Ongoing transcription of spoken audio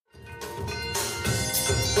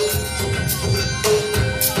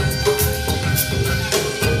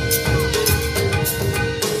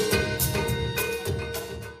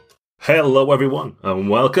Hello everyone, and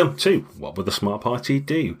welcome to What Would the Smart Party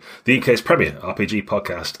Do? The UK's premier RPG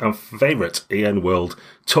podcast and favourite EN World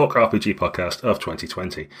Talk RPG podcast of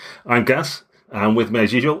 2020. I'm Gaz, and with me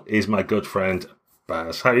as usual is my good friend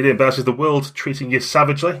Baz. How are you doing, Baz? Is the world treating you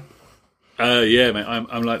savagely? Yeah, mate,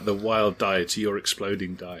 I'm like the wild die to your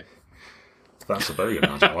exploding die. That's a very good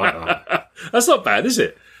answer, I like that. That's not bad, is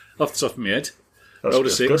it? Off the top of my head. Rolled a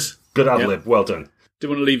 6. Good ad-lib, well done. Didn't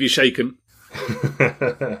want to leave you shaken.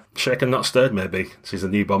 Shaken, not stirred, maybe, since the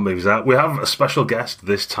new Bond movie's out. We have a special guest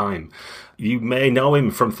this time. You may know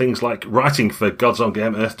him from things like writing for God's Own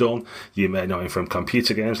Game, Earthdawn. You may know him from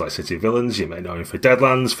computer games like City of Villains. You may know him for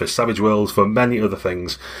Deadlands, for Savage Worlds, for many other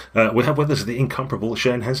things. We have with us the incomparable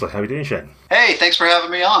Shane Hensley. How are you doing, Shane? Hey, thanks for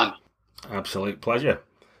having me on. Absolute pleasure.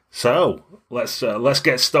 So, let's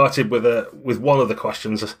get started with one of the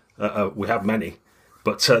questions. We have many.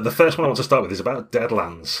 But the first one I want to start with is about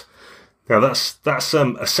Deadlands. Now, that's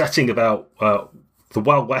a setting about the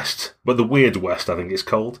Wild West, but the Weird West, I think it's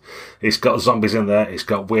called. It's got zombies in there, it's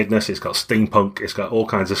got weirdness, it's got steampunk, it's got all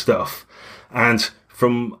kinds of stuff. And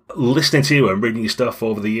from listening to you and reading your stuff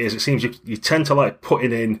over the years, it seems you tend to like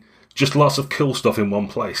putting in just lots of cool stuff in one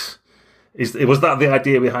place. Was that the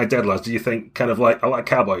idea behind Deadlands? Do you think kind of like, I like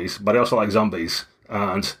cowboys, but I also like zombies,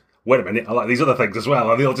 and wait a minute, I like these other things as well,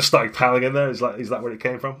 and they all just started piling in there? Is that where it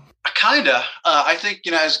came from? Kinda. I think,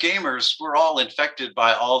 as gamers, we're all infected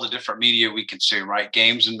by all the different media we consume, right?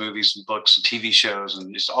 Games and movies and books and TV shows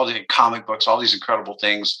and just all the comic books, all these incredible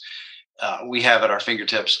things we have at our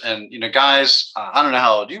fingertips. And, guys, I don't know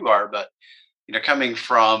how old you are, but, coming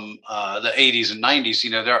from the 80s and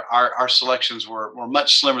 90s, our selections were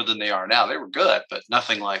much slimmer than they are now. They were good, but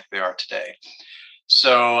nothing like they are today.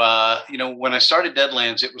 So, when I started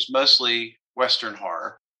Deadlands, it was mostly Western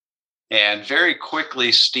horror. And very quickly,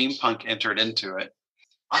 steampunk entered into it.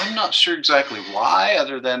 I'm not sure exactly why,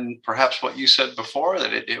 other than perhaps what you said before,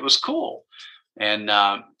 that it was cool. And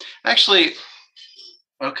actually,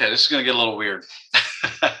 okay, this is going to get a little weird.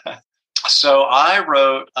 So I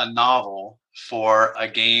wrote a novel for a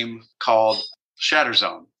game called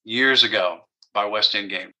Shatterzone years ago by West End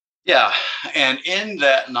Game. Yeah, and in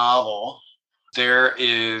that novel, there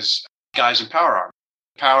is guys in power armor.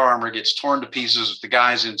 Power armor gets torn to pieces with the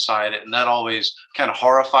guys inside it, and that always kind of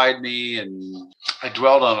horrified me, and I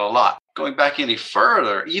dwelled on it a lot. Going back even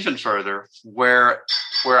further, where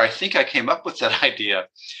I think I came up with that idea,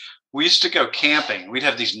 we used to go camping. We'd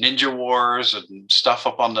have these ninja wars and stuff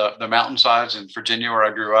up on the mountainsides in Virginia where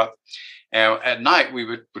I grew up. And at night, we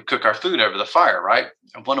would cook our food over the fire, right?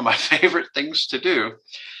 And one of my favorite things to do,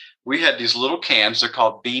 we had these little cans. They're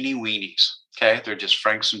called Beanie Weenies, okay? They're just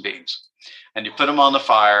Franks and beans. And you put them on the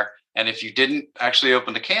fire, and if you didn't actually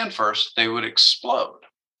open the can first, they would explode.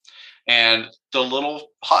 And the little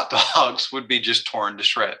hot dogs would be just torn to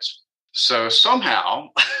shreds. So somehow,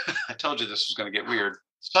 I told you this was going to get weird.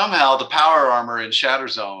 Somehow the power armor in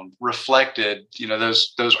Shatterzone reflected,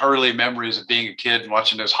 those early memories of being a kid and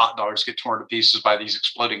watching those hot dogs get torn to pieces by these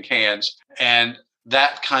exploding cans. And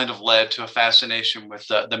that kind of led to a fascination with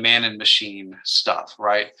the man and machine stuff,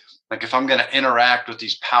 right? Like if I'm going to interact with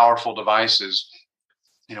these powerful devices,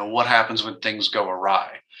 what happens when things go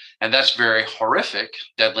awry? And that's very horrific.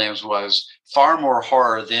 Deadlands was far more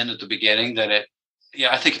horror then at the beginning than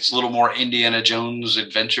I think it's a little more Indiana Jones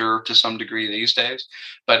adventure to some degree these days,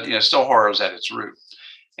 but still horror is at its root.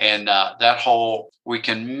 And that whole, we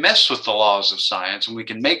can mess with the laws of science and we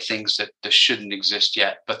can make things that shouldn't exist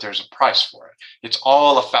yet, but there's a price for it. It's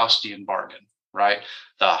all a Faustian bargain, right?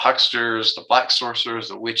 The hucksters, the black sorcerers,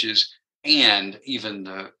 the witches, and even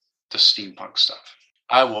the steampunk stuff.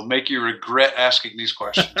 I will make you regret asking these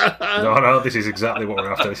questions. No, this is exactly what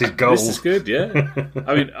we're after. This is gold. This is good, yeah.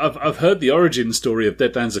 I mean, I've heard the origin story of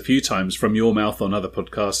Deadlands a few times from your mouth on other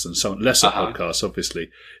podcasts and some lesser podcasts,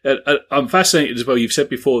 obviously. I'm fascinated as well. You've said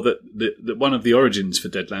before that one of the origins for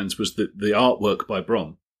Deadlands was the artwork by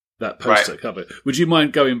Brom, that poster cover. Would you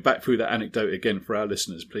mind going back through that anecdote again for our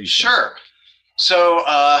listeners, please? Sure. So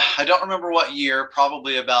I don't remember what year,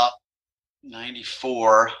 probably about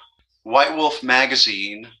 94. White Wolf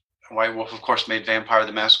magazine, White Wolf, of course, made Vampire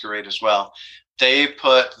the Masquerade as well. They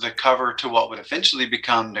put the cover to what would eventually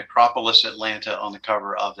become Necropolis Atlanta on the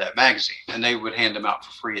cover of that magazine, and they would hand them out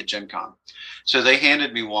for free at Gen Con. So they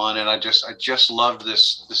handed me one, and I just loved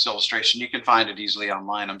this illustration. You can find it easily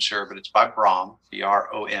online, I'm sure, but it's by Brom,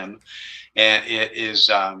 B-R-O-M, and it is,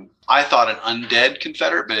 I thought, an undead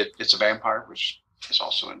Confederate, but it's a vampire, which is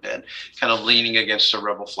also undead, kind of leaning against a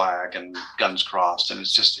rebel flag and guns crossed. And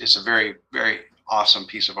it's a very, very awesome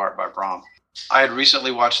piece of art by Brom. I had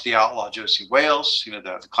recently watched The Outlaw Josie Wales,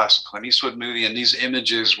 the classic Clint Eastwood movie, and these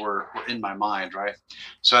images were in my mind, right?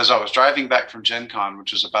 So as I was driving back from Gen Con,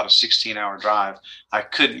 which was about a 16-hour drive, I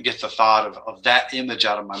couldn't get the thought of that image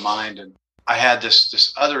out of my mind. And I had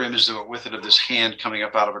this other image that went with it of this hand coming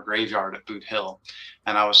up out of a graveyard at Boot Hill.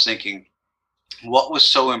 And I was thinking, what was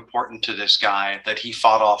so important to this guy that he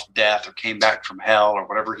fought off death or came back from hell or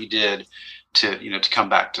whatever he did to come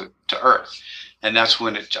back to Earth? And that's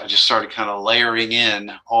when I just started kind of layering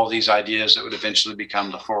in all these ideas that would eventually become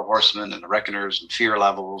the Four Horsemen and the Reckoners and Fear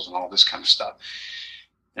Levels and all this kind of stuff.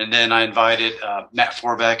 And then I invited Matt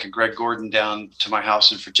Forbeck and Greg Gordon down to my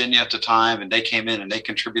house in Virginia at the time, and they came in and they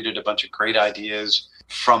contributed a bunch of great ideas.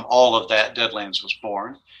 From all of that, Deadlands was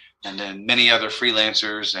born. And then many other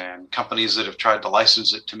freelancers and companies that have tried to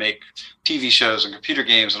license it to make TV shows and computer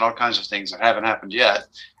games and all kinds of things that haven't happened yet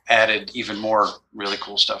added even more really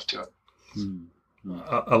cool stuff to it.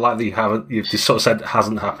 I like that you've sort of said it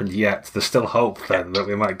hasn't happened yet. There's still hope then that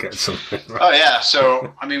we might get something. Right? Oh yeah.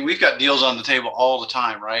 So, I mean, we've got deals on the table all the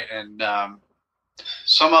time, right? And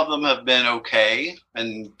some of them have been okay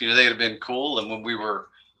and, they have been cool. And when we were,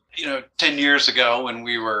 10 years ago when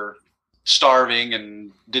we were starving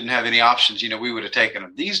and didn't have any options, we would have taken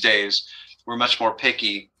them. These days, we're much more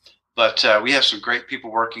picky, but we have some great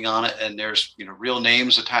people working on it. And there's, real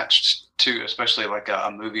names attached to, especially like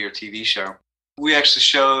a movie or TV show. We actually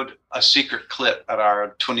showed a secret clip at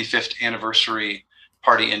our 25th anniversary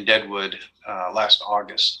party in Deadwood last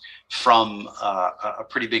August from a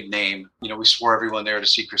pretty big name. We swore everyone there to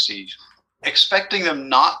secrecy, expecting them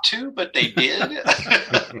not to, but they did.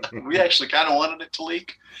 We actually kind of wanted it to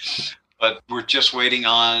leak, but we're just waiting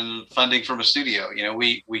on funding from a studio.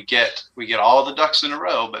 We get all the ducks in a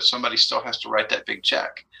row, but somebody still has to write that big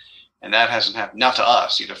check. And that hasn't happened. Not to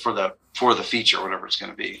us, for the feature, whatever it's going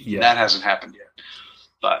to be. Yeah. That hasn't happened yet.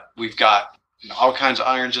 But we've got all kinds of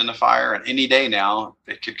irons in the fire, and any day now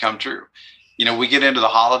it could come true. We get into the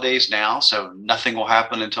holidays now, so nothing will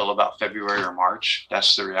happen until about February or March.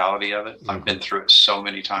 That's the reality of it. Mm-hmm. I've been through it so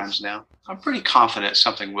many times now. I'm pretty confident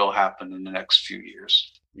something will happen in the next few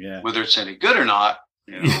years. Yeah. Whether it's any good or not,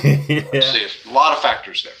 yeah. Let's see. A lot of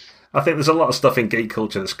factors there. I think there's a lot of stuff in geek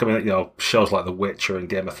culture that's coming out, shows like The Witcher and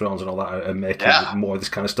Game of Thrones and all that are making more of this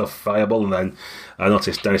kind of stuff viable. And then I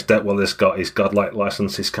noticed Dennis Detwell has got his Godlike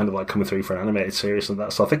license is kind of like coming through for an animated series and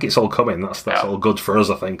that. So I think it's all coming. That's all good for us,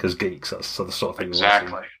 I think, as geeks. That's the sort of thing.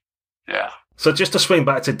 Exactly. Yeah. So just to swing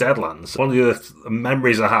back to Deadlands, one of the other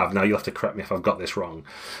memories I have, now you'll have to correct me if I've got this wrong,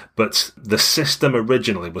 but the system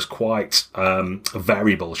originally was quite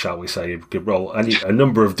variable, shall we say. You could roll a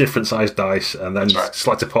number of different sized dice and then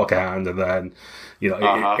select a poker hand and then,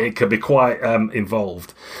 it could be quite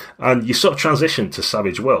involved. And you sort of transitioned to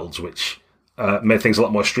Savage Worlds, which made things a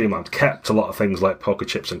lot more streamlined, kept a lot of things like poker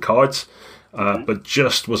chips and cards, but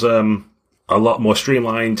just was a lot more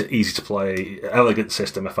streamlined, easy to play, elegant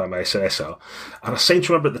system, if I may say so. And I seem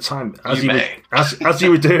to remember at the time, as you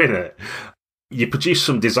were doing it, you produced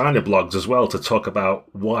some designer blogs as well to talk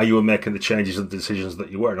about why you were making the changes and the decisions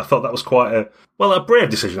that you were. And I thought that was quite a brave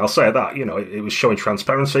decision. I'll say that. It was showing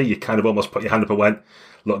transparency. You kind of almost put your hand up and went,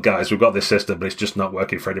 look, guys, we've got this system, but it's just not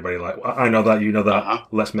working for anybody. Like, I know that, you know that.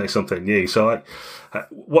 Let's make something new. So,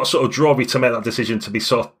 what sort of drove you to make that decision to be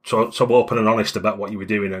so open and honest about what you were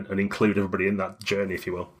doing and include everybody in that journey, if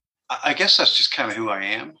you will? I guess that's just kind of who I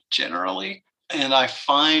am generally. And I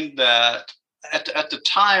find that at the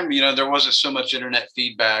time, there wasn't so much internet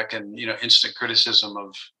feedback and, instant criticism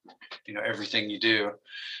of, everything you do.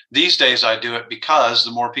 These days I do it because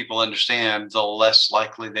the more people understand, the less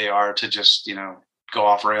likely they are to just, go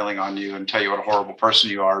off railing on you and tell you what a horrible person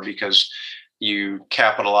you are because you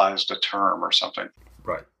capitalized a term or something.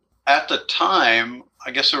 Right. At the time,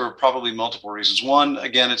 I guess there were probably multiple reasons. One,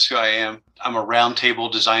 again, it's who I am. I'm a round table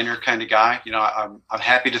designer kind of guy. I'm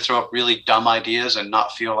happy to throw up really dumb ideas and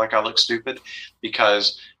not feel like I look stupid,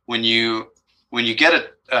 because when you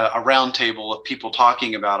get a round table of people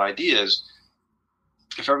talking about ideas,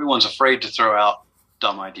 if everyone's afraid to throw out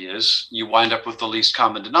dumb ideas, you wind up with the least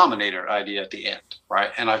common denominator idea at the end, right?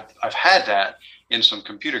 And I've had that in some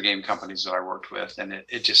computer game companies that I worked with, and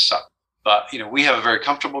it just sucked. But we have a very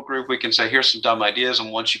comfortable group. We can say, here's some dumb ideas,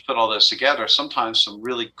 and once you put all those together, sometimes some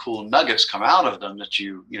really cool nuggets come out of them that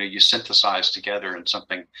you synthesize together in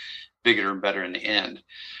something bigger and better in the end.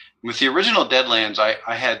 With the original Deadlands,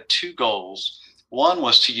 I had two goals. One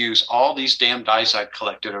was to use all these damn dice I'd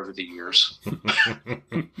collected over the years.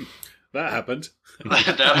 That happened.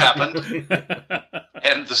 That happened.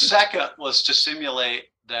 And the second was to simulate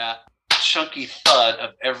that chunky thud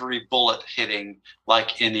of every bullet hitting,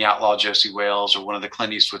 like in The Outlaw Josie Wales or one of the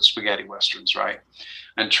Clint Eastwood spaghetti westerns, right?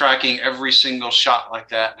 And tracking every single shot like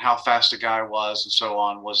that, and how fast a guy was, and so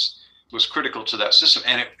on, was critical to that system.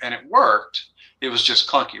 And it worked. It was just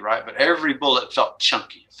clunky, right? But every bullet felt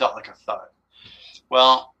chunky. It felt like a thud.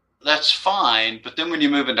 Well, that's fine, but then when you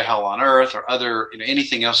move into Hell on Earth or other,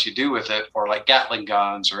 anything else you do with it, or like Gatling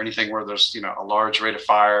guns or anything where there's, a large rate of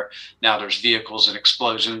fire, now there's vehicles and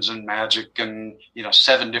explosions and magic and,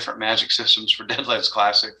 7 different magic systems for Deadlands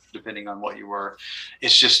Classic, depending on what you were.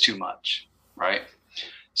 It's just too much, right?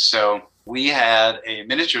 So we had a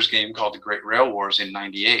miniatures game called The Great Rail Wars in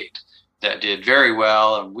 '98 that did very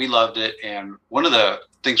well, and we loved it. And one of the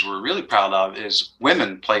things we're really proud of is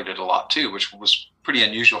women played it a lot too, which was pretty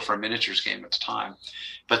unusual for a miniatures game at the time.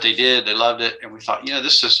 But they loved it, and we thought,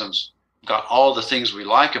 this system's got all the things we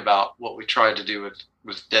like about what we tried to do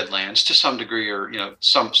with Deadlands to some degree, or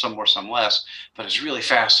some more, some less, but it's really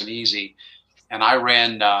fast and easy. And I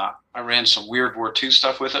ran some Weird War II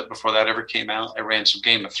stuff with it before that ever came out. I ran some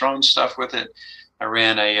Game of Thrones stuff with it. I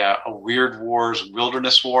ran a Weird Wars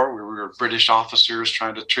Wilderness War where we were British officers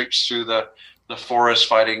trying to traipse through the forest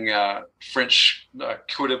fighting French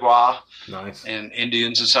coup de bois and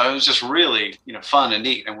Indians, and so it was just really fun and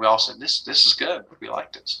neat. And we all said this is good. We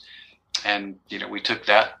like this, and we took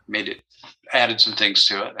that, added some things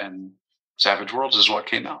to it, and Savage Worlds is what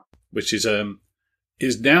came out, which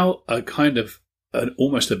is now a kind of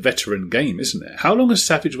almost a veteran game, isn't it? How long has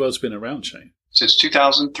Savage Worlds been around, Shane? Since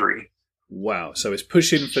 2003. Wow, so it's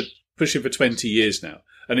pushing for 20 years now.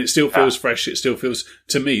 And it still feels fresh. It still feels,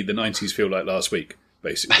 to me, the 90s feel like last week,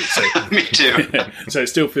 basically. So, me too. So it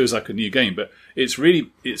still feels like a new game. But it's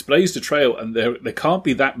blazed a trail, and there can't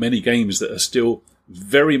be that many games that are still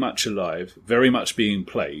very much alive, very much being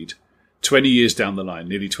played, 20 years down the line,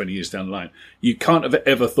 nearly 20 years down the line. You can't have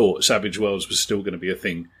ever thought Savage Worlds was still going to be a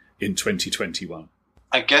thing in 2021.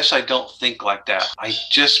 I guess I don't think like that. I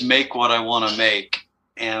just make what I want to make,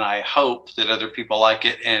 and I hope that other people like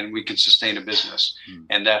it and we can sustain a business.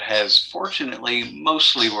 And that has fortunately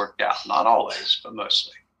mostly worked out. Not always, but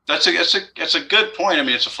mostly. That's a good point. I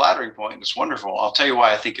mean, it's a flattering point. It's wonderful. I'll tell you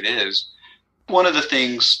why I think it is. One of the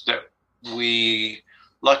things that we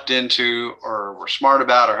lucked into or were smart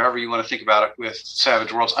about, or however you want to think about it, with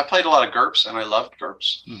Savage Worlds, I played a lot of GURPS, and I loved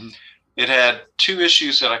GURPS. Mm-hmm. It had 2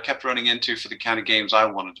 issues that I kept running into for the kind of games I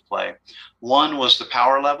wanted to play. One was the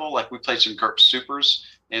power level. Like, we played some GURPS Supers,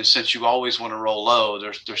 and since you always want to roll low,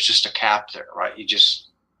 there's just a cap there, right? You just,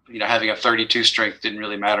 having a 32 strength didn't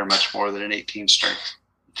really matter much more than an 18 strength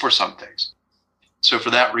for some things. So for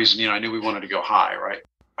that reason, I knew we wanted to go high, right?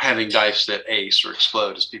 Having dice that ace or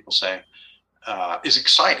explode, as people say, is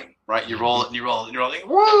exciting, right? You roll it and you roll it and you're like,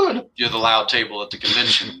 woo! You're the loud table at the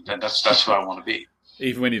convention, and that's who I want to be.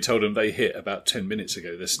 Even when you told them they hit about 10 minutes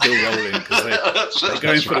ago, they're still rolling because they're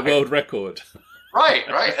going for the world record. Right.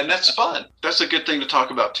 And that's fun. That's a good thing to talk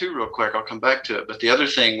about too, real quick. I'll come back to it. But the other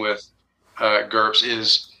thing with GURPS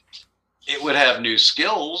is it would have new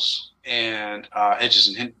skills and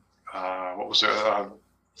edges and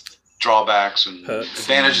drawbacks and perks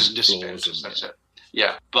advantages and disadvantages. That's it.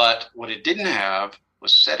 Yeah. But what it didn't have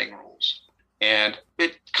was setting rules. And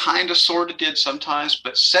it kind of sort of did sometimes,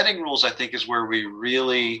 but setting rules, I think, is where we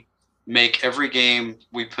really make every game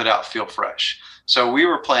we put out feel fresh. So we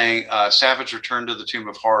were playing Savage Return to the Tomb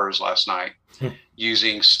of Horrors last night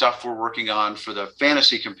using stuff we're working on for the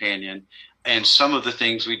Fantasy Companion and some of the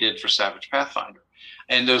things we did for Savage Pathfinder.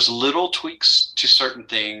 And those little tweaks to certain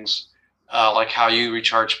things, like how you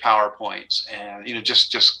recharge power points and,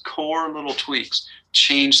 just core little tweaks,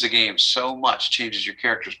 change the game so much, changes your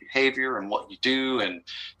character's behavior and what you do and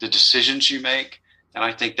the decisions you make. And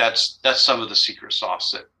I think that's some of the secret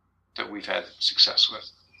sauce that we've had success with.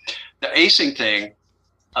 The acing thing,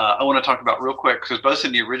 I want to talk about real quick, because both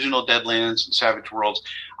in the original Deadlands and Savage Worlds,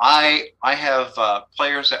 I have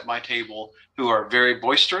players at my table who are very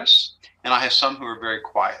boisterous, and I have some who are very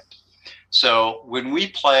quiet. So when we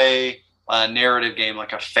play a narrative game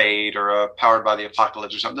like a Fate or a Powered by the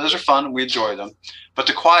Apocalypse or something, those are fun and we enjoy them. But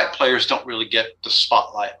the quiet players don't really get the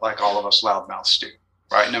spotlight like all of us loudmouths do,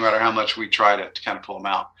 right? No matter how much we try to kind of pull them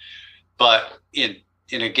out. But in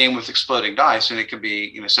a game with exploding dice, and it can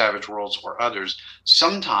be Savage Worlds or others,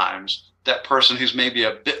 sometimes that person who's maybe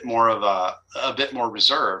a bit more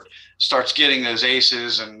reserved starts getting those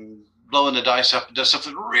aces and blowing the dice up and does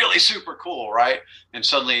something really super cool, right? And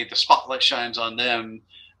suddenly the spotlight shines on them,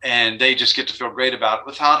 and they just get to feel great about it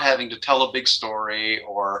without having to tell a big story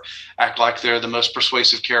or act like they're the most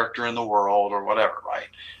persuasive character in the world or whatever, right?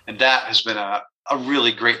 And that has been a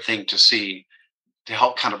really great thing to see to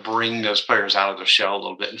help kind of bring those players out of their shell a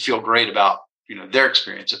little bit and feel great about, their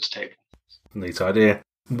experience at the table. Neat idea.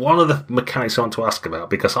 One of the mechanics I want to ask about,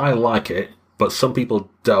 because I like it, but some people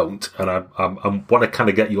don't, and I want to kind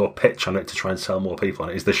of get your pitch on it to try and sell more people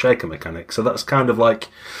on it, is the shaker mechanic. So that's kind of like,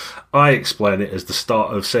 I explain it as the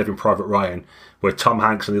start of Saving Private Ryan, where Tom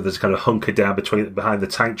Hanks and the others kind of hunker down behind the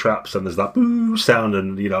tank traps, and there's that boo sound,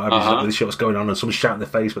 and everyone's not really sure what's going on, and someone's shouting in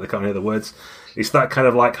their face, but they can't hear the words. It's that kind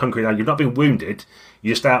of like hunkering down. You've not been wounded,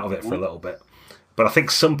 you're just out of it for a little bit. But I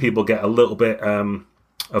think some people get a little bit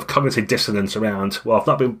of cognitive dissonance around, well, I've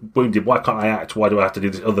not been wounded, why can't I act? Why do I have to do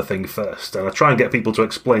this other thing first? And I try and get people to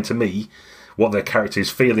explain to me what their character is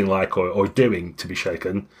feeling like or doing to be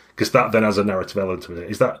shaken, because that then has a narrative element to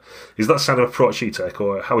it. Is that kind of approach you take,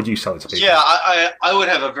 or how would you sell it to people? Yeah, I would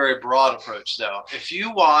have a very broad approach, though. If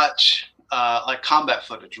you watch like combat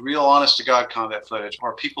footage, real honest-to-God combat footage,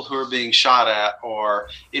 or people who are being shot at, or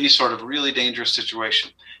any sort of really dangerous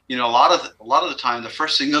situation, a lot of the time, the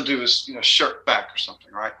first thing they'll do is shirk back or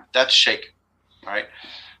something, right? That's shaking, right?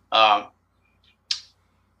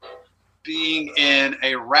 Being in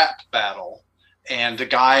a rap battle and the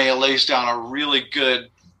guy lays down a really good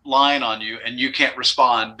line on you and you can't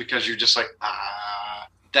respond because you're just like,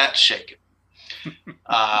 that's shaking.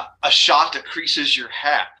 A shot that creases your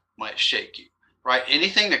hat might shake you, right?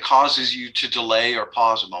 Anything that causes you to delay or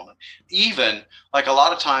pause a moment. Even like a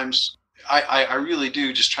lot of times, I really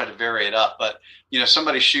do just try to vary it up. But,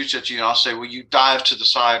 somebody shoots at you and I'll say, well, you dive to the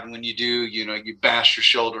side. And when you do, you bash your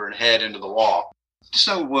shoulder and head into the wall. Just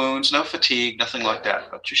no wounds, no fatigue, nothing like that,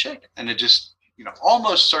 but you're shaking. And it just,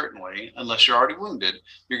 almost certainly, unless you're already wounded,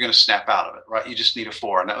 you're going to snap out of it, right? You just need a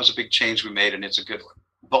 4. And that was a big change we made, and it's a good one.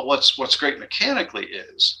 But what's great mechanically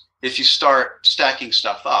is if you start stacking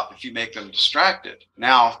stuff up, if you make them distracted,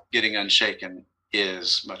 now getting unshaken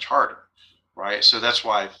is much harder, right? So that's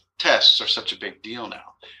why tests are such a big deal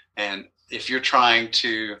now. And if you're trying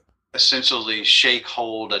to essentially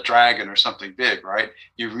hold a dragon or something big, right?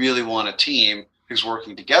 You really want a team who's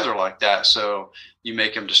working together like that. So you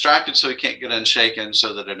make him distracted so he can't get unshaken,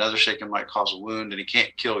 so that another shaken might cause a wound and he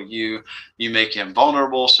can't kill you. You make him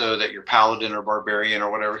vulnerable so that your paladin or barbarian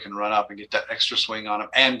or whatever can run up and get that extra swing on him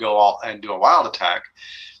and do a wild attack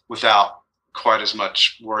without quite as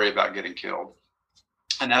much worry about getting killed.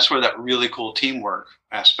 And that's where that really cool teamwork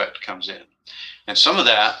aspect comes in. And some of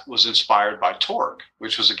that was inspired by Torg,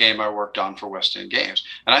 which was a game I worked on for West End Games.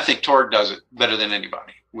 And I think Torg does it better than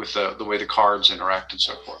anybody with the way the cards interact and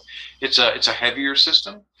so forth. It's a heavier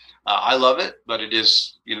system. I love it, but it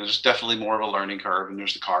is, there's definitely more of a learning curve, and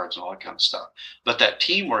there's the cards and all that kind of stuff. But that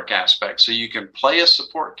teamwork aspect, so you can play a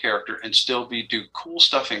support character and still do cool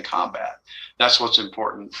stuff in combat. That's what's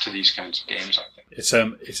important to these kinds of games, I think.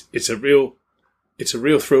 It's a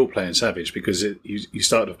real thrill playing Savage, because you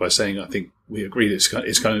started off by saying, I think we agreed it's kind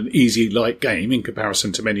of an easy, light game in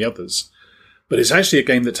comparison to many others. But it's actually a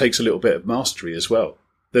game that takes a little bit of mastery as well.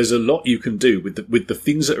 There's a lot you can do with the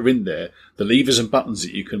things that are in there. The levers and buttons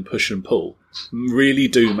that you can push and pull really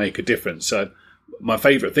do make a difference. So my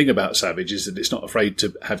favourite thing about Savage is that it's not afraid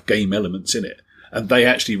to have game elements in it. And they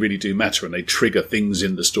actually really do matter, and they trigger things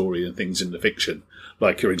in the story and things in the fiction.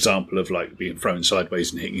 Like your example of like being thrown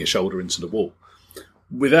sideways and hitting your shoulder into the wall.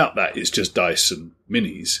 Without that, it's just dice and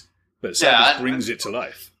minis. But Savage brings it to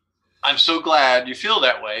life. I'm so glad you feel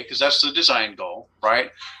that way, because that's the design goal, right?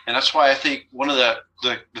 And that's why I think one of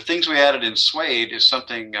the things we added in Suede is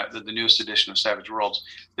something, the newest edition of Savage Worlds,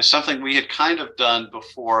 is something we had kind of done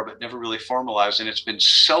before but never really formalized, and it's been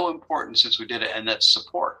so important since we did it, and that's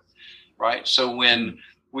support, right? So when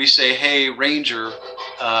we say, hey, Ranger,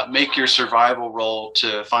 make your survival roll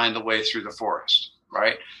to find the way through the forest,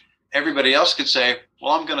 right? Everybody else could say,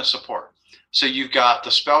 well, I'm going to support. So you've got the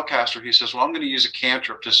spellcaster. He says, well, I'm going to use a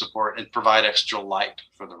cantrip to support and provide extra light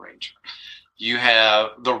for the ranger. You have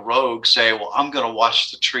the rogue say, well, I'm going to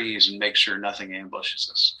watch the trees and make sure nothing ambushes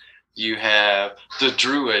us. You have the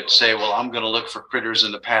druid say, well, I'm going to look for critters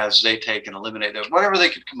in the paths they take and eliminate those, whatever they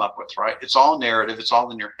could come up with, right? It's all narrative. It's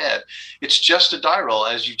all in your head. It's just a die roll,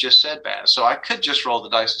 as you just said, Baz. So I could just roll the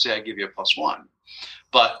dice and say, I give you a +1.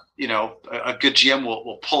 But, a good GM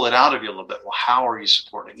will pull it out of you a little bit. Well, how are you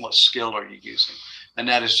supporting? What skill are you using? And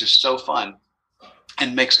that is just so fun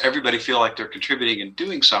and makes everybody feel like they're contributing and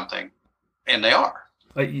doing something, and they are.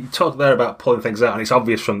 You talked there about pulling things out, and it's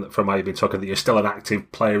obvious from how you've been talking that you're still an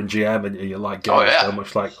active player and GM, and you like games so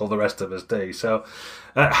much like all the rest of us do. So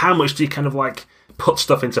how much do you kind of like put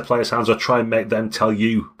stuff into players' hands or try and make them tell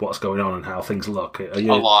you what's going on and how things look? A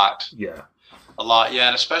lot. Yeah. A lot, yeah,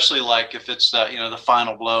 and especially like if it's the the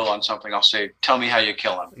final blow on something, I'll say, "Tell me how you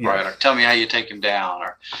kill him," right? Or "Tell me how you take him down,"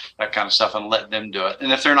 or that kind of stuff, and let them do it.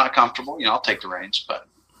 And if they're not comfortable, I'll take the reins. But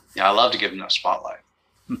yeah, I love to give them that spotlight.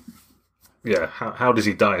 Yeah, how does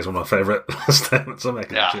he die is one of my favorite statements I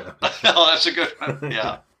make. Yeah, oh, that's a good one.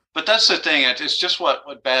 Yeah, but that's the thing. It's just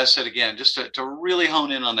what Baz said again. Just to really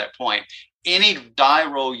hone in on that point. Any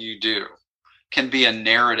die roll you do can be a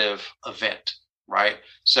narrative event, right?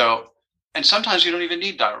 So. And sometimes you don't even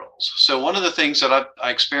need die rolls. So one of the things that I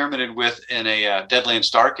experimented with in a Deadlands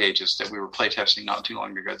Dark Ages that we were playtesting not too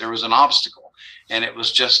long ago, there was an obstacle, and it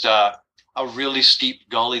was just a really steep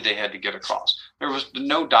gully they had to get across. There was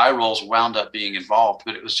no die rolls wound up being involved,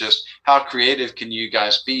 but it was just how creative can you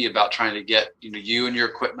guys be about trying to get you and your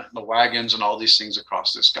equipment and the wagons and all these things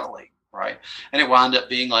across this gully, right? And it wound up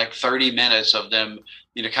being like 30 minutes of them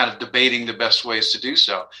kind of debating the best ways to do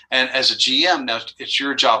so. And as a GM, now it's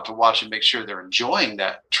your job to watch and make sure they're enjoying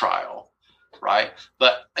that trial, right?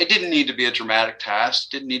 But it didn't need to be a dramatic task.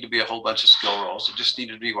 It didn't need to be a whole bunch of skill rolls. It just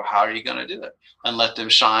needed to be, well, how are you going to do it? And let them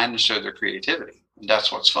shine and show their creativity. And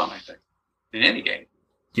that's what's fun, I think, in any game.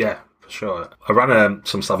 Yeah, for sure. I ran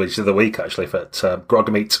some Savage the other week, actually, for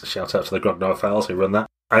Grogmeat. Shout out to the Grognar Fells who run that.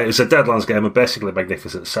 It was a Deadlands game and basically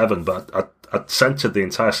Magnificent Seven, but I centered the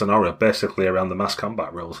entire scenario basically around the mass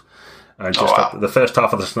combat rules. And just the first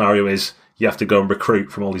half of the scenario is you have to go and recruit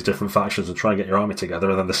from all these different factions and try and get your army together.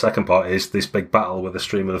 And then the second part is this big battle with a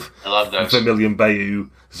stream of Vermilion Bayou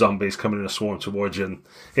zombies coming in a swarm towards you. And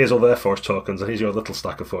here's all their force tokens, and here's your little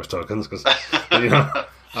stack of force tokens. Because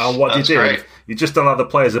and what do you do? Great. You just allow the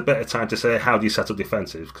players a bit of time to say, how do you set up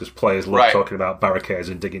defenses? Because players love talking about barricades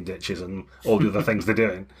and digging ditches and all the other things they're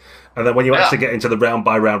doing. And then when you actually get into the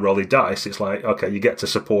round-by-round rolling dice, it's like, okay, you get to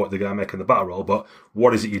support the guy making the battle roll, but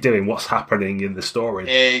what is it you're doing? What's happening in the story?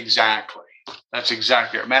 Exactly. That's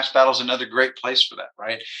exactly it. Mass Battle is another great place for that,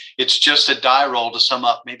 right? It's just a die roll to sum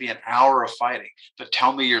up maybe an hour of fighting, but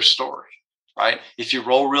tell me your story. Right? If you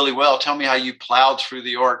roll really well, tell me how you plowed through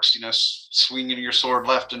the orcs, swinging your sword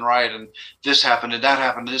left and right, and this happened, and that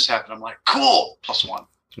happened, and this happened. I'm like, cool, +1.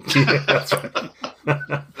 Yeah, that's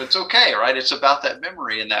right. It's okay, right? It's about that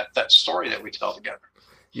memory and that story that we tell together.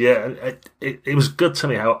 Yeah, and it was good to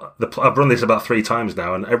me how I've run this about 3 times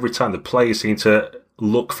now, and every time the players seem to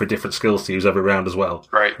look for different skills to use every round as well.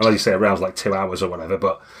 Right. And like you say, a round's like 2 hours or whatever,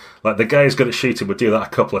 but like the guy who's good at shooting would do that a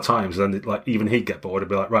couple of times, and then like even he'd get bored and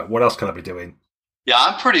be like, right, what else can I be doing? Yeah,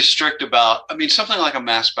 I'm pretty strict about, something like a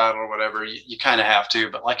mass battle or whatever, you kind of have to,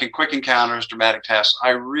 but like in quick encounters, dramatic tasks, I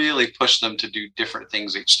really push them to do different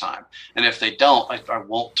things each time. And if they don't,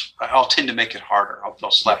 I'll tend to make it harder.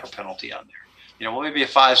 I'll slap a penalty on there. Well, maybe a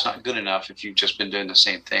 5's not good enough if you've just been doing the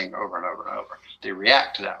same thing over and over and over. They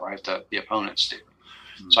react to that, right? The opponents do.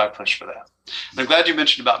 So I push for that. And I'm glad you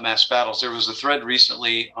mentioned about mass battles. There was a thread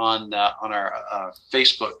recently on our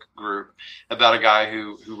Facebook group about a guy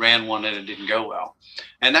who ran one and it didn't go well,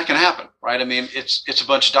 and that can happen, right? It's a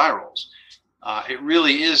bunch of die rolls. It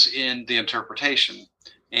really is in the interpretation,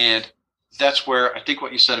 and that's where I think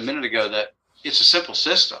what you said a minute ago, that it's a simple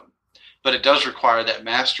system, but it does require that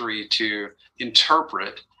mastery to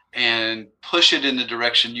interpret and push it in the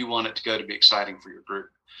direction you want it to go to be exciting for your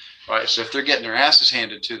group. Right. So if they're getting their asses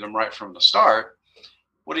handed to them right from the start,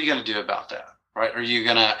 what are you going to do about that? Right. Are you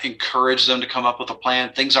going to encourage them to come up with a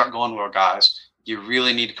plan? Things aren't going well, guys. You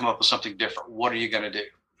really need to come up with something different. What are you going to do?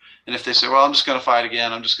 And if they say, well, I'm just going to fight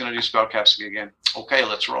again, I'm just going to do spellcasting again. Okay,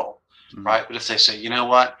 let's roll. Mm-hmm. Right. But if they say, you know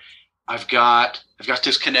what, I've got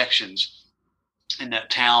those connections in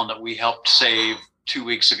that town that we helped save 2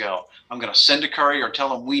 weeks ago. I'm going to send a courier or tell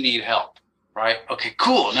them we need help. Right. Okay,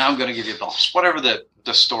 cool. Now I'm going to give you a bonus, whatever the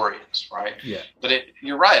story is, right? Yeah. But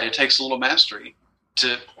you're right. It takes a little mastery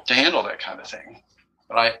to handle that kind of thing.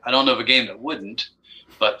 But I don't know of a game that wouldn't.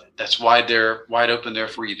 But that's why they're wide open there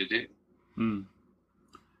for you to do.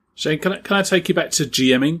 Shane, can I take you back to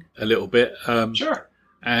GMing a little bit? Sure.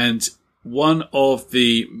 And one of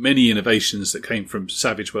the many innovations that came from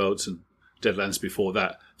Savage Worlds and Deadlands before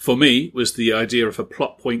that, for me, was the idea of a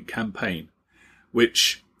plot point campaign,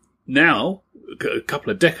 which now, a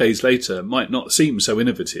couple of decades later, might not seem so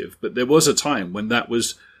innovative, but there was a time when that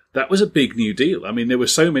was a big new deal. There were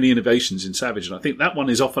so many innovations in Savage, and I think that one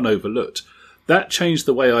is often overlooked. That changed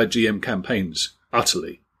the way I GM campaigns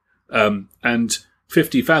utterly. And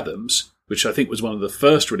 50 Fathoms, which I think was one of the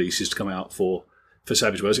first releases to come out for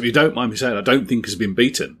Savage Worlds, if you don't mind me saying, I don't think has been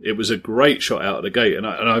beaten. It was a great shot out of the gate, and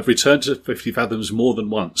I've returned to 50 Fathoms more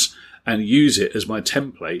than once and use it as my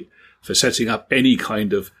template for setting up any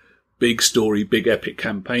kind of big story, big epic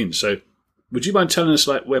campaign. So would you mind telling us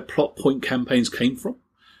like where plot point campaigns came from?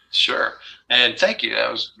 Sure. And thank you.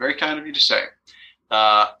 That was very kind of you to say.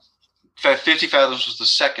 50 Fathoms was the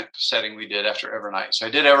second setting we did after Evernight. So I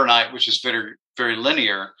did Evernight, which is very, very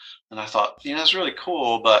linear. And I thought, it's really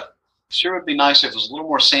cool, but sure would be nice if it was a little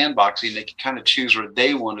more sandboxy and they could kind of choose where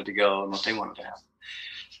they wanted to go and what they wanted to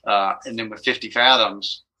have. And then with 50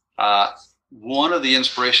 Fathoms, one of the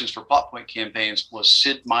inspirations for plot point campaigns was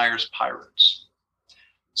Sid Meier's Pirates.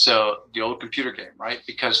 So the old computer game, right?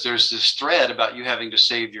 Because there's this thread about you having to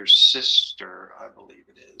save your sister, I believe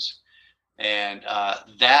it is. And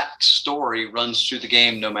that story runs through the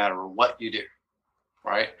game no matter what you do,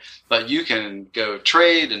 right? But you can go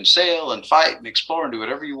trade and sail and fight and explore and do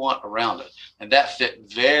whatever you want around it. And that fit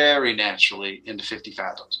very naturally into 50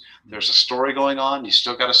 Fathoms. There's a story going on. You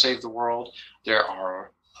still got to save the world. There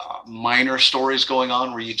are minor stories going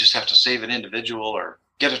on where you just have to save an individual or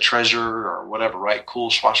get a treasure or whatever, right? Cool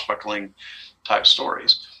swashbuckling type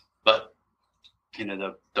stories. But,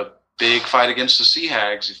 the big fight against the sea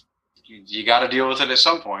hags, you got to deal with it at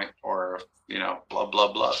some point, or, blah,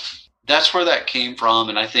 blah, blah. That's where that came from.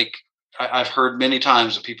 And I think I've heard many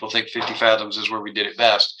times that people think 50 Fathoms is where we did it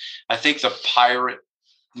best. I think the pirate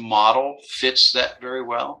model fits that very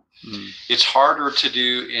well. It's harder to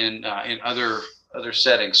do in other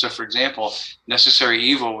settings. So for example, Necessary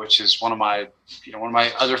Evil, which is one of my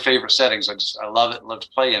other favorite settings. I love it, love to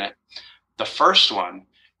play in it. The first one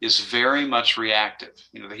is very much reactive.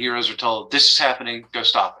 The heroes are told, this is happening, go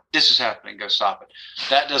stop it. This is happening, go stop it.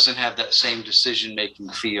 That doesn't have that same decision-making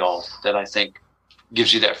feel that I think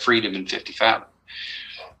gives you that freedom in 50 Fathom.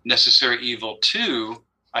 Necessary Evil 2,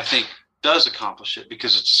 I think, does accomplish it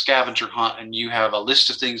because it's a scavenger hunt and you have a list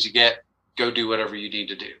of things you get, go do whatever you need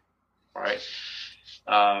to do, right?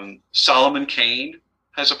 Solomon Kane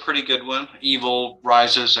has a pretty good one. Evil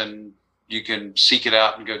rises and you can seek it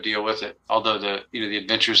out and go deal with it. Although the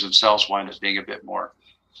adventures themselves wind up being a bit more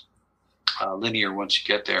linear once you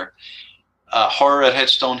get there. Horror at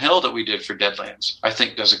Headstone Hill that we did for Deadlands, I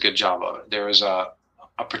think does a good job of it. There is a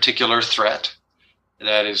particular threat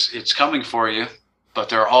that it's coming for you, but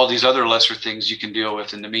there are all these other lesser things you can deal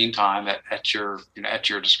with in the meantime at your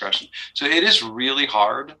discretion. So it is really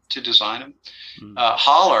hard to design them.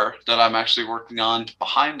 Holler, that I'm actually working on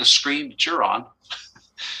behind the screen that you're on,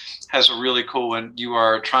 has a really cool one. You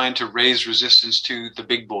are trying to raise resistance to the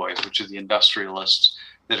big boys, which are the industrialists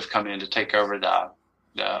that have come in to take over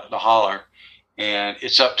the Holler. And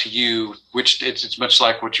it's up to you, which it's much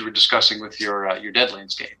like what you were discussing with your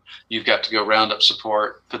Deadlands game. You've got to go round up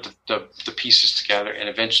support, put the pieces together, and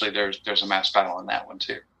eventually there's a mass battle in that one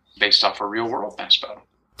too, based off a real world mass battle.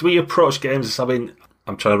 Do we approach games? I mean,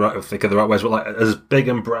 I'm trying to think of the right ways, but like as big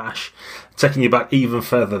and brash, taking you back even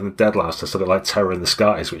further than Deadlands to sort of like Terror in the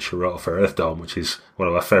Skies, which we wrote for Earthdome, which is one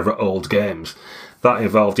of our favourite old games. That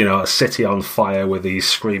involved, a city on fire with these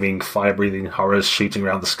screaming, fire-breathing horrors shooting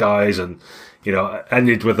around the skies, and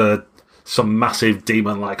ended with some massive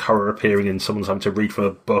demon-like horror appearing and someone's having to read from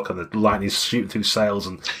a book and the lightning's shooting through sails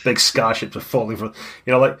and big skyrships are falling from...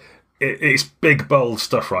 It's big, bold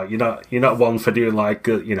stuff, right? You're not one for doing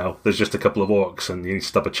there's just a couple of orcs and you need to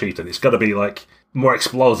stop a cheat, and it's got to be like more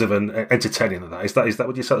explosive and entertaining than that. Is that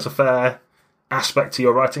what you say? That's a fair aspect to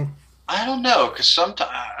your writing? I don't know, because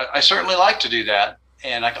sometimes I certainly like to do that,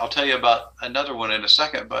 and I'll tell you about another one in a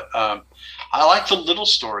second. But I like the little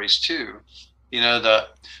stories too.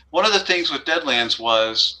 One of the things with Deadlands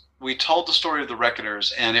was we told the story of the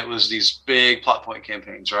Reckoners, and it was these big plot point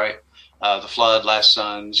campaigns, right? The Flood, Last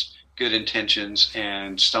Sons, Good Intentions,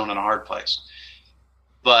 and Stone in a Hard Place.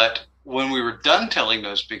 But when we were done telling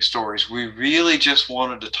those big stories, we really just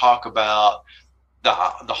wanted to talk about the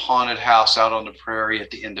haunted house out on the prairie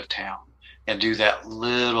at the end of town and do that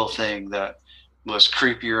little thing that was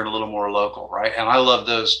creepier and a little more local, right? And I love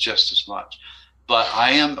those just as much. But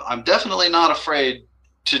I'm definitely not afraid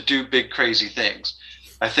to do big crazy things.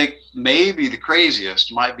 I think maybe the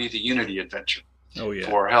craziest might be the Unity adventure. Oh yeah.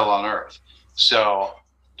 For Hell on Earth. So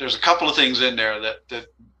there's a couple of things in there that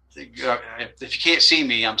if you can't see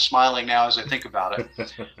me, I'm smiling now as I think about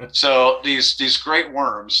it. So these great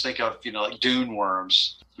worms, think of like dune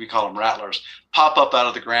worms, we call them rattlers, pop up out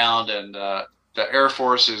of the ground, and the Air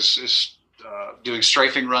Force is doing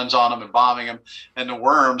strafing runs on them and bombing them, and the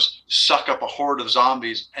worms suck up a horde of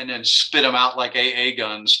zombies and then spit them out like AA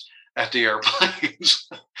guns at the airplanes.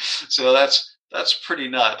 So that's pretty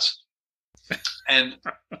nuts. And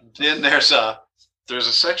then there's a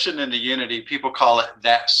section in the Unity, people call it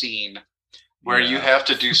that scene, where you have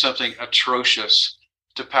to do something atrocious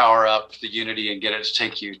to power up the Unity and get it to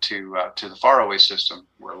take you to the faraway system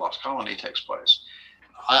where Lost Colony takes place.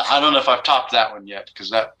 I don't know if I've topped that one yet,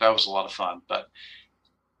 because that was a lot of fun. But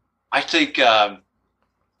I think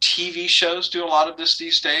TV shows do a lot of this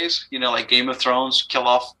these days. Like Game of Thrones, kill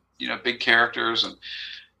off big characters, and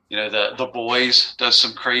the Boys does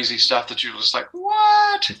some crazy stuff that you're just like,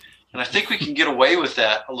 what? And I think we can get away with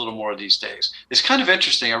that a little more these days. It's kind of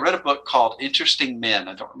interesting. I read a book called Interesting Men.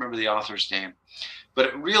 I don't remember the author's name, but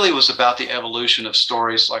it really was about the evolution of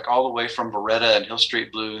stories, like all the way from Beretta and Hill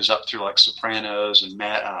Street Blues up through like Sopranos and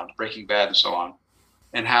Breaking Bad and so on,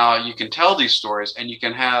 and how you can tell these stories, and you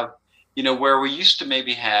can have, where we used to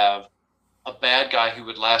maybe have a bad guy who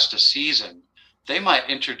would last a season, they might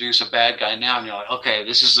introduce a bad guy now, and you're like, okay,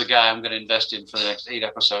 this is the guy I'm going to invest in for the next 8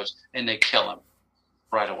 episodes, and they kill him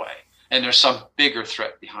right away. And there's some bigger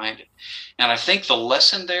threat behind it. And I think the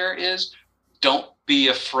lesson there is, don't be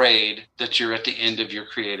afraid that you're at the end of your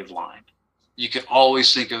creative line. You can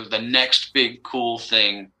always think of the next big cool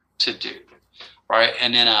thing to do, right?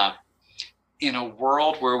 And in a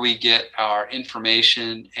world where we get our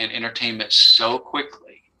information and entertainment so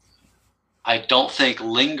quickly, I don't think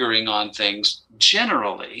lingering on things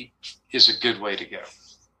generally is a good way to go.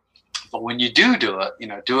 But when you do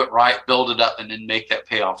it, do it right, build it up, and then make that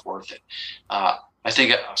payoff worth it. I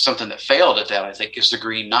think something that failed at that, I think, is The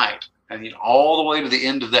Green Knight. And all the way to the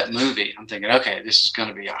end of that movie, I'm thinking, okay, this is going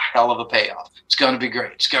to be a hell of a payoff. It's going to be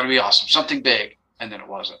great. It's going to be awesome. Something big. And then it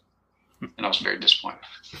wasn't. And I was very disappointed.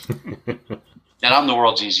 And I'm the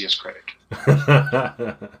world's easiest critic.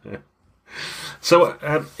 So,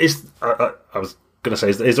 I was going to say,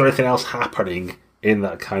 is there anything else happening in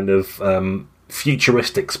that kind of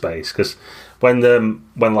futuristic space? Because when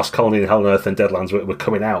Lost Colony and Hell on Earth and Deadlands were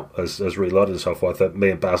coming out as Reloaded and so forth, me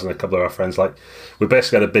and Baz and a couple of our friends, like, we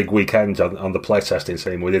basically had a big weekend on the playtesting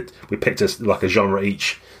scene. We picked a genre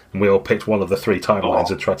each, and we all picked one of the 3 timelines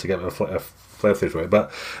and tried to get a play through it.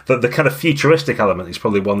 But the kind of futuristic element is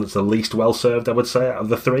probably one that's the least well served, I would say, out of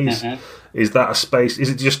the 3. Is that a space? Is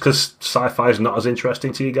it just because sci-fi is not as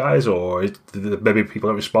interesting to you guys, or maybe people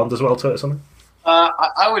don't respond as well to it or something?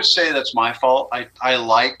 I would say that's my fault. I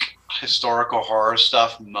like historical horror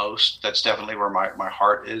stuff most. That's definitely where my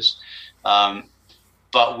heart is.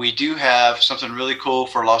 But we do have something really cool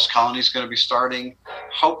for Lost Colony is going to be starting.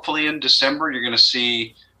 Hopefully in December, you're going to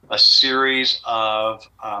see a series of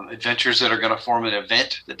adventures that are going to form an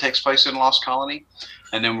event that takes place in Lost Colony.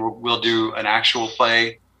 And then we'll do an actual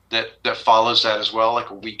play that follows that as well, like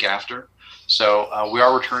a week after. So we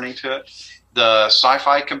are returning to it. The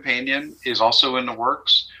Sci-Fi Companion is also in the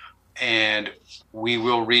works, and we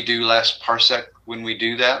will redo Last Parsec when we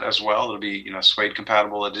do that as well. It'll be, Suede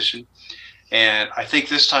compatible edition. And I think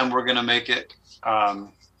this time we're going to make it,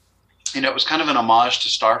 it was kind of an homage to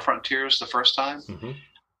Star Frontiers the first time. Mm-hmm.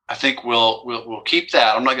 I think we'll keep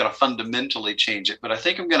that. I'm not going to fundamentally change it, but I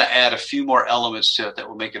think I'm going to add a few more elements to it that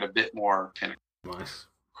will make it a bit more pinnacle. Nice.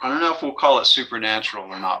 I don't know if we'll call it supernatural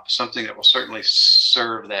or not, but something that will certainly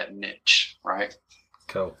serve that niche, right?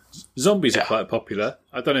 Cool. Zombies are quite popular.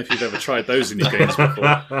 I don't know if you've ever tried those in your games before.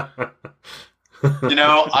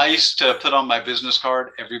 I used to put on my business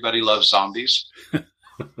card, everybody loves zombies.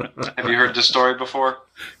 Have you heard this story before?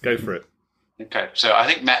 Go for it. Okay, so I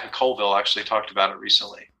think Matt Colville actually talked about it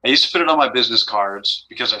recently. I used to put it on my business cards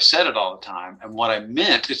because I said it all the time, and what I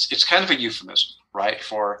meant, it's kind of a euphemism, right?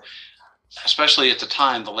 For, especially at the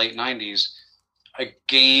time, the late 90s, a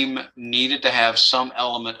game needed to have some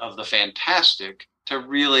element of the fantastic to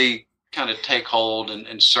really kind of take hold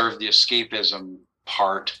and serve the escapism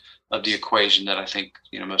part of the equation that I think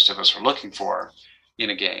most of us are looking for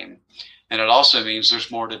in a game. And it also means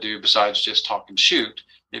there's more to do besides just talk and shoot.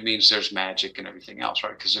 It means there's magic and everything else,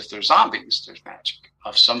 right? Because if there's zombies, there's magic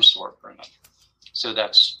of some sort or another. So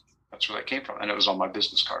that's where that came from, and it was on my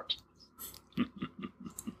business cards.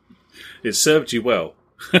 It served you well.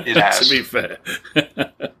 It has. To be fair.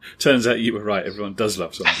 Turns out you were right. Everyone does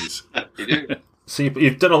love zombies. You do. So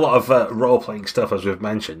you've done a lot of role-playing stuff, as we've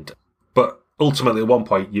mentioned, but ultimately at one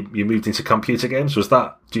point you moved into computer games. Was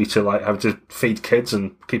that due to having to feed kids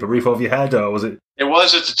and keep a roof over your head, or was it? It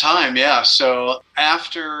was at the time, yeah. So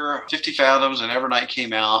after 50 Fathoms and Evernight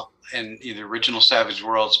came out, and the original Savage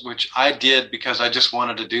Worlds, which I did because I just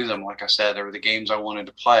wanted to do them. Like I said, they were the games I wanted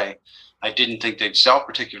to play. I didn't think they'd sell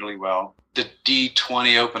particularly well. The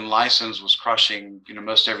D20 open license was crushing,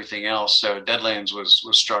 most everything else. So Deadlands was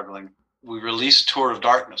struggling. We released Tour of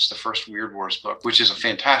Darkness, the first Weird Wars book, which is a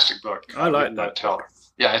fantastic book. I like that.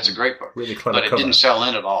 Yeah, it's a great book. Really clever but it cover. Didn't sell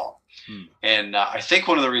in at all. And I think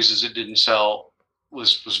one of the reasons it didn't sell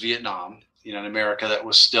was Vietnam. In America, that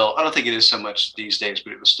was still, I don't think it is so much these days,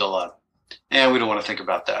 but it was still we don't want to think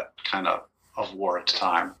about that kind of war at the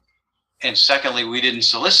time. And secondly, we didn't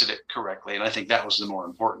solicit it correctly. And I think that was the more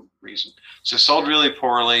important reason. So it sold really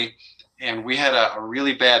poorly. and we had a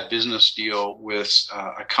really bad business deal with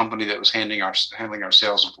a company that was handling our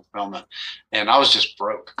sales and fulfillment, and I was just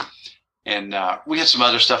broke. And we had some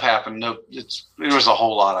other stuff happen. There was a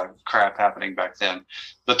whole lot of crap happening back then,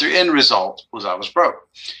 but the end result was I was broke.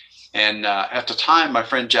 And at the time, my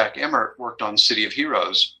friend Jack Emmert worked on City of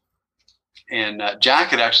Heroes, and Jack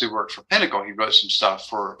had actually worked for Pinnacle. He wrote some stuff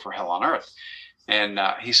for Hell on Earth, and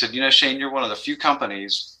he said, "You know, Shane, you're one of the few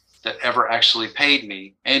companies that ever actually paid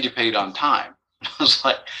me, and you paid on time." And I was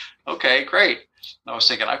like, "Okay, great." And I was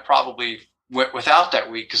thinking I probably went without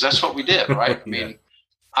that week because that's what we did, right? I mean,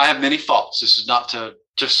 I have many faults. This is not to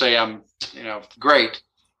just say I'm, great,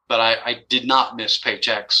 but I did not miss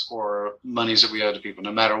paychecks or monies that we owed to people,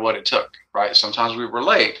 no matter what it took, right? Sometimes we were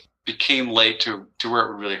late, became late to where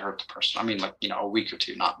it would really hurt the person. I mean, a week or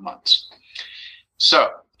two, not months.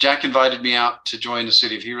 So Jack invited me out to join the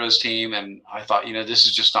City of Heroes team, and I thought, this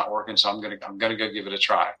is just not working, so I'm gonna go give it a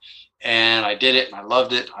try. And I did it, and I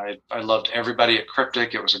loved it. I loved everybody at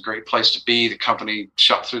Cryptic. It was a great place to be. The company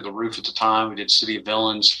shot through the roof at the time. We did City of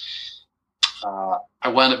Villains. I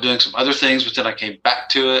wound up doing some other things, but then I came back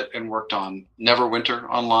to it and worked on Neverwinter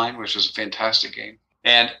Online, which was a fantastic game.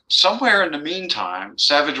 And somewhere in the meantime,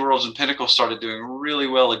 Savage Worlds and Pinnacle started doing really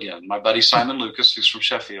well again. My buddy Simon Lucas, who's from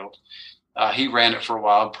Sheffield, he ran it for a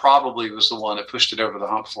while and probably was the one that pushed it over the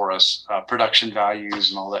hump for us. Production values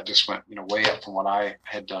and all that just went, way up from what I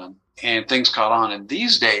had done. And things caught on. And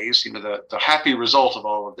these days, the happy result of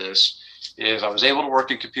all of this is I was able to work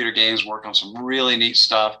in computer games, work on some really neat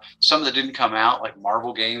stuff. Some that didn't come out, like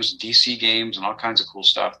Marvel games, DC games, and all kinds of cool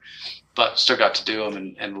stuff, but still got to do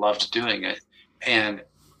them and loved doing it. And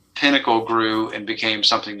Pinnacle grew and became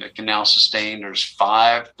something that can now sustain. There's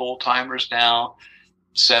 5 full-timers now,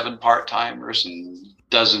 7 part-timers, and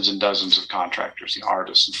dozens of contractors,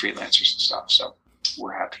 artists and freelancers and stuff. So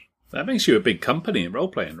we're happy. That makes you a big company in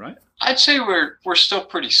role-playing, right? I'd say we're still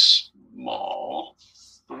pretty small.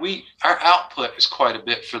 Our output is quite a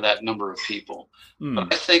bit for that number of people.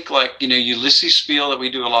 But I think Ulysses Spiel that we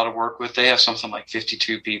do a lot of work with, they have something like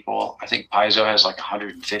 52 people. I think Paizo has like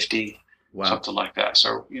 150, something like that.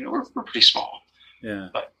 So, we're pretty small. Yeah.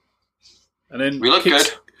 But and then we look good.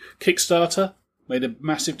 Kickstarter made a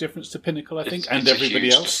massive difference to Pinnacle, I think, and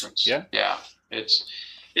everybody else. Difference. Yeah. Yeah. It's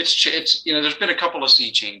there's been a couple of sea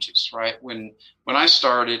changes, right? When I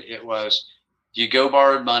started, it was you go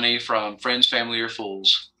borrowed money from friends, family, or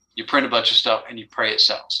fools, you print a bunch of stuff, and you pray it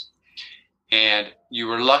sells. And you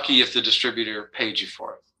were lucky if the distributor paid you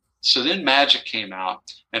for it. So then Magic came out,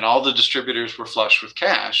 and all the distributors were flush with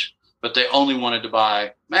cash, but they only wanted to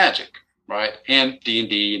buy Magic, right? And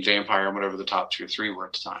D&D and Vampire and whatever the top 2 or 3 were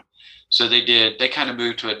at the time. So they kind of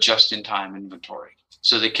moved to a just-in-time inventory.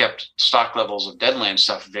 So they kept stock levels of Deadlands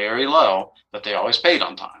stuff very low, but they always paid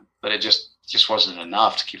on time. But it just wasn't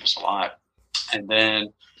enough to keep us alive. And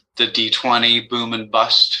then the D20 boom and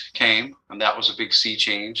bust came, and that was a big sea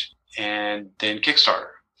change. And then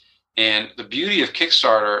Kickstarter. And the beauty of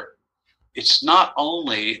Kickstarter, it's not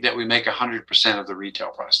only that we make 100% of the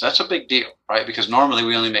retail price. That's a big deal, right? Because normally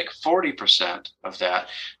we only make 40% of that.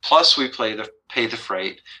 Plus we pay the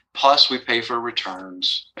freight. Plus we pay for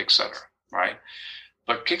returns, etc. Right?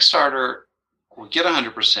 But Kickstarter, we get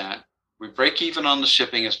 100%. We break even on the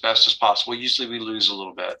shipping as best as possible. Usually we lose a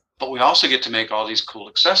little bit. But we also get to make all these cool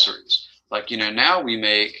accessories. Like, now we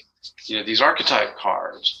make, these archetype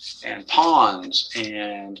cards and pawns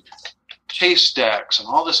and chase decks and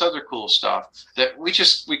all this other cool stuff that we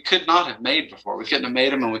could not have made before. We couldn't have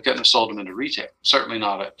made them, and we couldn't have sold them into retail. Certainly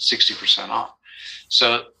not at 60% off.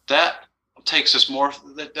 So that takes us more,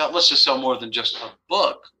 that lets us sell more than just a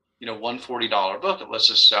book, one $40 book. It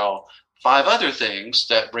lets us sell 5 other things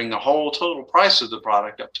that bring the whole total price of the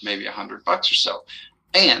product up to maybe $100 or so.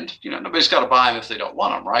 And, nobody's got to buy them if they don't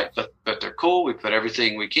want them, right? But they're cool. We put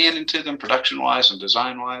everything we can into them, production-wise and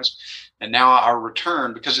design-wise. And now our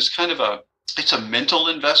return, because it's kind of it's a mental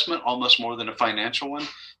investment almost more than a financial one.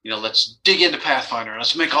 Let's dig into Pathfinder.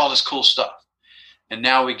 Let's make all this cool stuff. And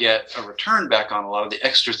now we get a return back on a lot of the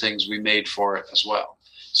extra things we made for it as well.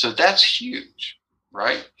 So that's huge,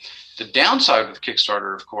 right? The downside with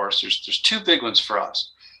Kickstarter, of course, there's 2 big ones for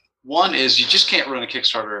us. One is you just can't run a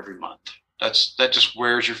Kickstarter every month. That just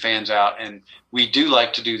wears your fans out. And we do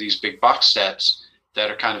like to do these big box sets that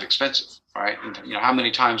are kind of expensive, right? And how many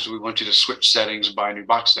times do we want you to switch settings and buy a new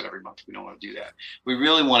box set every month? We don't want to do that. We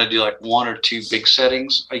really want to do like 1 or 2 big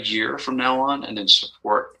settings a year from now on, and then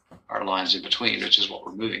support our lines in between, which is what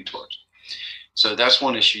we're moving towards. So that's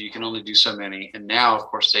one issue. You can only do so many. And now, of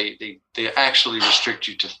course, they actually restrict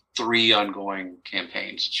you to 3 ongoing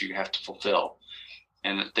campaigns that you have to fulfill.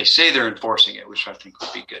 And they say they're enforcing it, which I think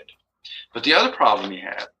would be good. But the other problem you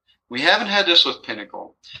have We haven't had this with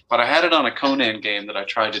Pinnacle, but I had it on a Conan game that I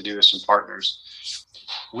tried to do with some partners.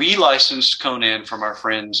 We licensed Conan from our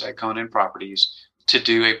friends at Conan Properties to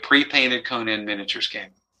do a pre-painted Conan miniatures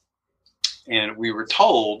game. And we were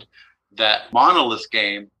told that Monolith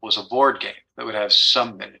game was a board game that would have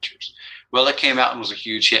some miniatures. Well, it came out and was a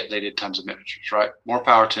huge hit. They did tons of miniatures, right? More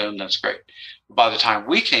power to them. That's great. By the time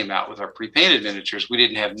we came out with our pre-painted miniatures, we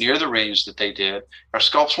didn't have near the range that they did. Our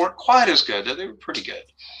sculpts weren't quite as good. They were pretty good.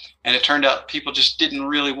 And it turned out people just didn't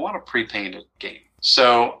really want a pre-painted game.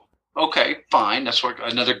 So, okay, fine. That's what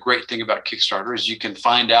another great thing about Kickstarter is you can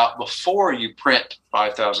find out before you print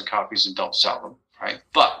 5,000 copies and don't sell them, right?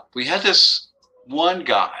 But we had this one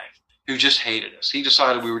guy who just hated us. He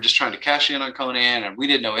decided we were just trying to cash in on Conan, and we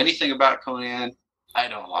didn't know anything about Conan. I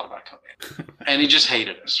know a lot about Conan. And he just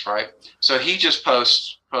hated us, right? So he just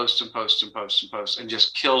posts and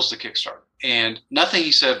just kills the Kickstarter. And nothing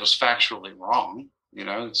he said was factually wrong. You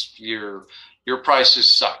know, it's your prices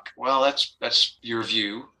suck. Well, that's your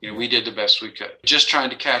view. You know, we did the best we could. Just trying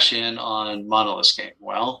to cash in on Monolith's game.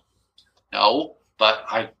 Well, no, but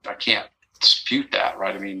I can't dispute that,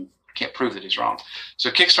 right? I mean, I can't prove that he's wrong. So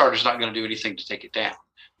Kickstarter's not going to do anything to take it down.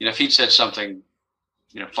 You know, if he'd said something,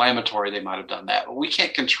 you know, inflammatory, they might have done that. But we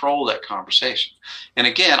can't control that conversation. And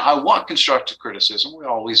again, I want constructive criticism. We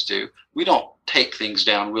always do. We don't take things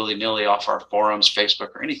down willy-nilly off our forums,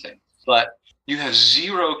 Facebook, or anything. But you have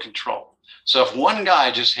zero control. So if one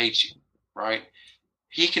guy just hates you, right,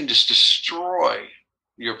 he can just destroy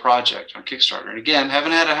your project on Kickstarter. And again,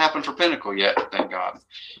 haven't had it happen for Pinnacle yet, thank God.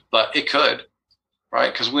 But it could.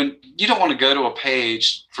 Right, because when you don't want to go to a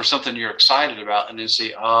page for something you're excited about and then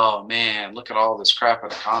see, oh man, look at all this crap in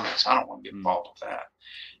the comments. I don't want to get involved with that.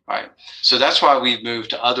 Right, so that's why we've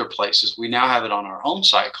moved to other places. We now have it on our own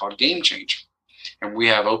site called Game Changer, and we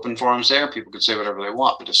have open forums there. People can say whatever they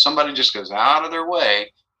want, but if somebody just goes out of their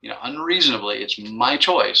way, you know, unreasonably, it's my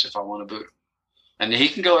choice if I want to boot him. And he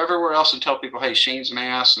can go everywhere else and tell people, hey, Shane's an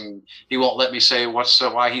ass, and he won't let me say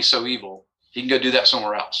why he's so evil. He can go do that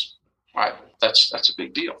somewhere else. Right. That's a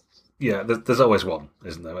big deal. Yeah, there's always one,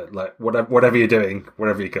 isn't there? Like whatever you're doing,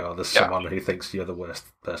 wherever you go, there's someone who thinks you're the worst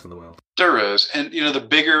person in the world. There is, and you know, the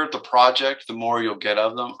bigger the project, the more you'll get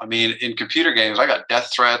of them. I mean, in computer games, I got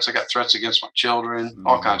death threats, I got threats against my children,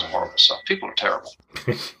 all kinds of horrible stuff. People are terrible.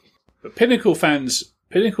 But Pinnacle fans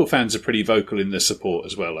are pretty vocal in their support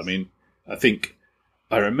as well. I mean,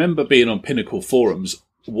 I remember being on Pinnacle forums,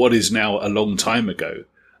 what is now a long time ago.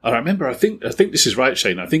 I remember. I think this is right,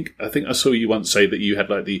 Shane. I think I saw you once say that you had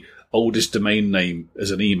like the oldest domain name as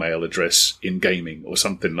an email address in gaming or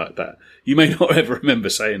something like that. You may not ever remember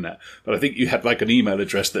saying that, but I think you had like an email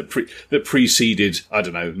address that preceded, I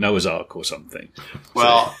don't know, Noah's Ark or something.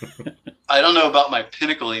 Well, I don't know about my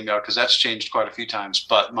Pinnacle email because that's changed quite a few times,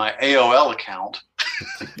 but my AOL account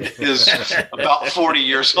is about 40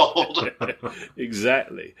 years old.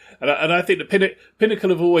 Exactly, and I think the Pinnacle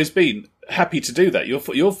have always been happy to do that.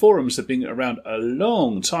 Your forums have been around a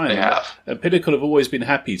long time. They have. And Pinnacle have always been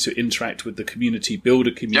happy to interact with the community, build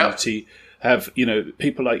a community, have, you know,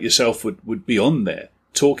 people like yourself would be on there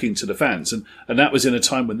talking to the fans. And that was in a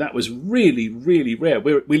time when that was really, really rare.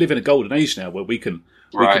 We live in a golden age now where we can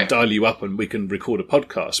dial you up and we can record a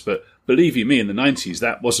podcast. But believe you me, in the 90s,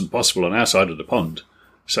 that wasn't possible on our side of the pond.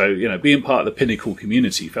 So, you know, being part of the Pinnacle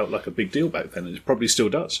community felt like a big deal back then, and it probably still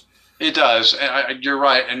does. It does. And you're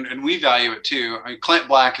right. And we value it too. I mean, Clint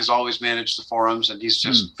Black has always managed the forums, and he's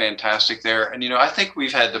just fantastic there. And, you know, I think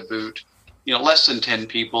we've had to boot, you know, less than 10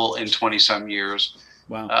 people in 20 some years.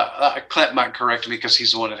 Wow. Clint might correct me because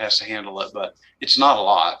he's the one that has to handle it, but it's not a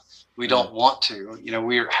lot. We don't want to. You know,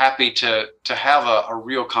 we're happy to have a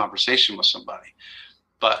real conversation with somebody.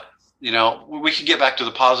 But, you know, we can get back to the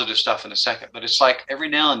positive stuff in a second. But it's like every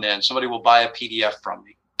now and then somebody will buy a PDF from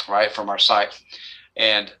me, right, from our site.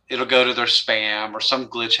 And it'll go to their spam or some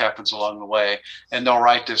glitch happens along the way. And they'll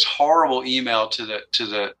write this horrible email to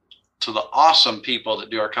the awesome people that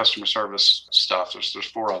do our customer service stuff. There's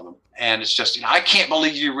 4 of them. And it's just, you know, I can't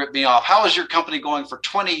believe you ripped me off. How is your company going for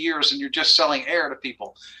 20 years and you're just selling air to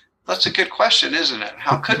people? That's a good question, isn't it?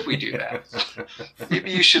 How could we do that?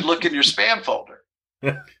 Maybe you should look in your spam folder.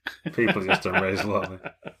 People just don't raise a lot.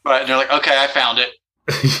 Right. And they're like, okay, I found it.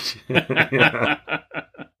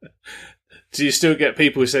 Do you still get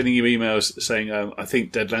people sending you emails saying, I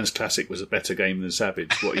think Deadlands Classic was a better game than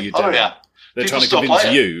Savage? What are you doing? Oh, yeah. They're People trying to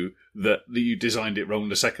convince you that you designed it wrong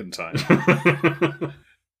the second time.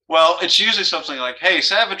 Well, it's usually something like, hey,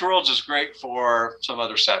 Savage Worlds is great for some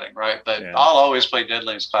other setting, right? But Yeah. I'll always play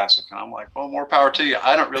Deadlands Classic. And I'm like, well, more power to you.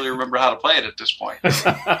 I don't really remember how to play it at this point.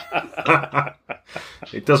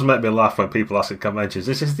 It does make me laugh when people ask at conventions,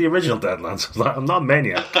 this is the original Deadlands. I was like, I'm not a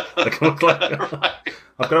maniac. Like, Right.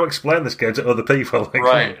 I've got to explain this game to other people. Like,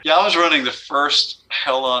 Right. Yeah, I was running the first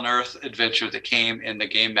Hell on Earth adventure that came in the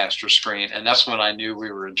Game Master screen, and that's when I knew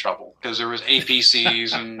we were in trouble because there was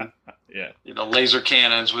APCs and Yeah. laser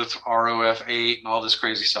cannons with ROF8 and all this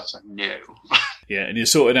crazy stuff. It's like, no. Yeah, and you're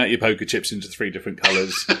sorting out your poker chips into 3 different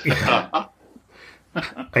colours.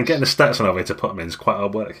 And getting the stats on over here to put them in is quite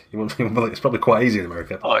hard work. It's probably quite easy in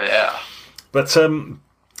America. Oh, yeah. But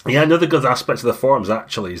yeah, another good aspect of the forums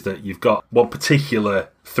actually is that you've got one particular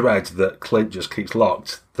thread that Clint just keeps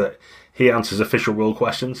locked, that he answers official rule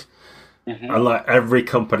questions. Mm-hmm. And like every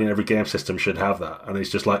company and every game system should have that. And it's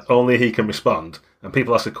just like only he can respond. And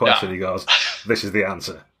people ask a question, He goes, this is the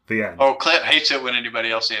answer. The end. Oh, Clint hates it when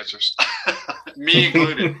anybody else answers. Me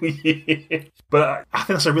included. But I think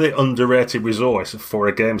that's a really underrated resource for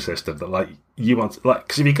a game system that, like, you want, like,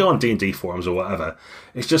 because if you go on D&D forums or whatever,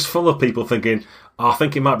 it's just full of people thinking, oh, I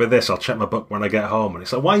think it might be this, I'll check my book when I get home. And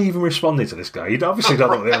it's like, why are you even responding to this guy? You obviously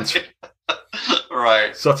don't know the answer.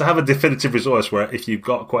 Right. So to have a definitive resource where if you've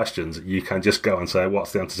got questions, you can just go and say,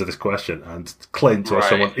 what's the answer to this question? And Clint or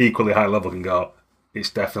someone equally high level can go, it's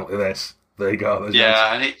definitely this. There you go.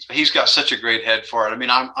 Yeah, and he's got such a great head for it. I mean,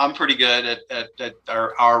 I'm pretty good at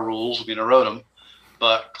our rules. I mean, I wrote them,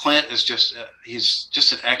 but Clint is he's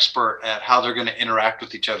just an expert at how they're going to interact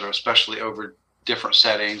with each other, especially over different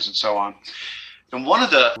settings and so on. And one of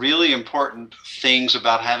the really important things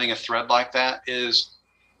about having a thread like that is,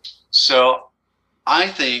 so I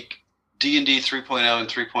think D&D 3.0 and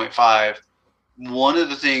 3.5. One of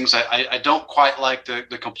the things I don't quite like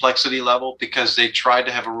the complexity level because they tried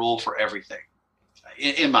to have a rule for everything,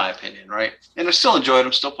 in my opinion, right? And I still enjoyed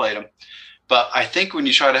them, still played them. But I think when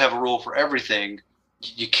you try to have a rule for everything,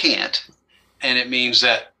 you can't. And it means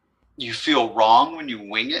that you feel wrong when you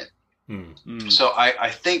wing it. Mm. So I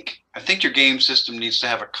think your game system needs to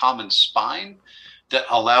have a common spine that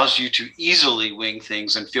allows you to easily wing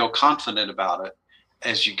things and feel confident about it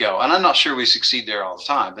as you go. And I'm not sure we succeed there all the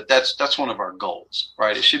time, but that's one of our goals,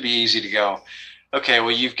 right? It should be easy to go, okay, well,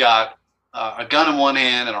 you've got a gun in one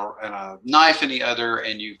hand and a knife in the other,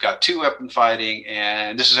 and you've got 2 weapon fighting,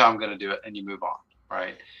 and this is how I'm going to do it, and you move on,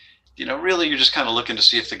 right? Really, you're just kind of looking to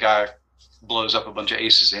see if the guy blows up a bunch of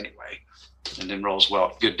aces anyway, and then rolls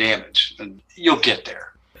good damage, and you'll get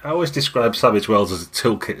there. I always describe Savage Worlds as a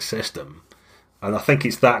toolkit system. And I think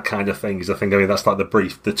it's that kind of thing. That's like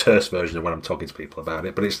the terse version of when I'm talking to people about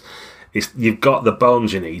it. But it's you've got the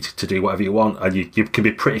bones you need to do whatever you want, and you can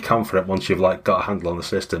be pretty confident once you've like got a handle on the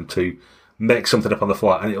system to make something up on the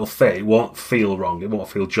fly, and it'll fit. It won't feel wrong. It won't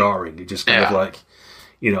feel jarring. It just kind of like,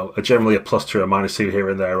 generally a +2 or -2 here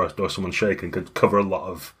and there, or someone shaking could cover a lot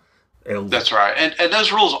of illness. That's right, and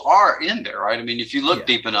those rules are in there, right? I mean, if you look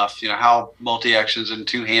deep enough, how multi-actions and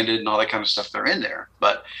 2-handed and all that kind of stuff, they're in there,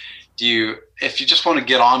 but if you just want to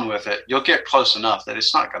get on with it, you'll get close enough that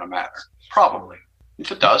it's not going to matter. Probably.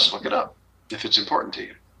 If it does, look it up if it's important to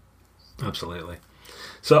you. Absolutely.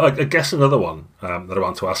 So I guess another one that I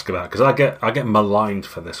want to ask about, because I get maligned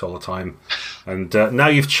for this all the time, and now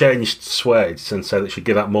you've changed Suede and said that you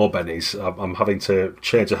give out more bennies. I'm having to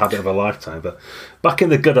change a habit of a lifetime. But back in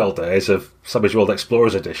the good old days of Savage World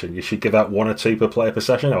Explorers Edition, you should give out 1 or 2 per player per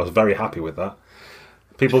session. I was very happy with that.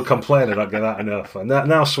 People complain I don't get that enough. And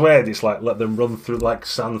now Suede, it's like, let them run through like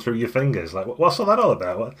sand through your fingers. Like, what's all that all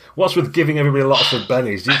about? What's with giving everybody lots of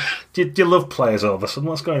bennies? Do you love players all of a sudden?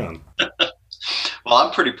 What's going on? Well,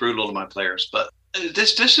 I'm pretty brutal to my players, but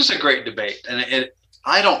this is a great debate. And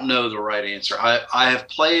I don't know the right answer. I have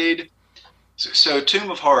played... So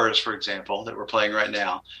Tomb of Horrors, for example, that we're playing right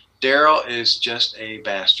now, Daryl is just a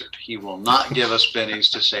bastard. He will not give us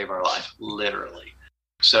bennies to save our life, literally.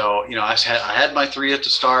 So, I had my 3 at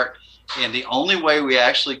the start, and the only way we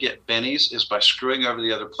actually get bennies is by screwing over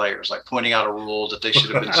the other players, like pointing out a rule that they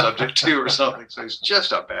should have been subject to or something. So he's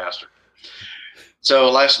just a bastard.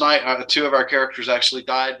 So last night, 2 of our characters actually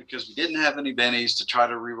died because we didn't have any bennies to try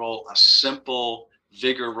to reroll a simple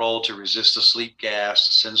vigor roll to resist the sleep gas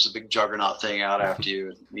that sends the big juggernaut thing out after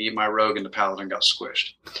you. Me, my rogue, and the paladin got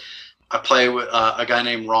squished. I play with a guy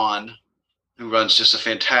named Ron, who runs just a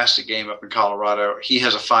fantastic game up in Colorado. He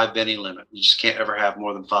has a 5 benny limit. You just can't ever have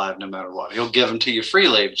more than 5 no matter what. He'll give them to you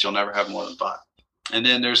freely, but you'll never have more than 5. And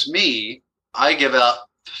then there's me. I give out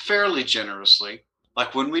fairly generously.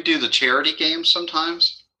 Like when we do the charity games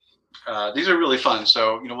sometimes, these are really fun.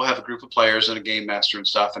 So, we'll have a group of players and a game master and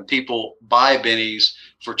stuff, and people buy bennies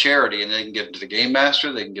for charity, and they can give them to the game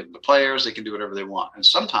master, they can give them to players, they can do whatever they want. And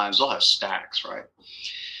sometimes they'll have stacks, right?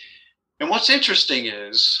 And what's interesting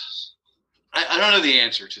is, I don't know the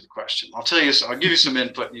answer to the question. I'll tell you, I'll give you some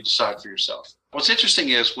input and you decide for yourself. What's interesting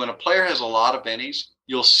is when a player has a lot of bennies,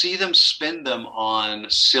 you'll see them spend them on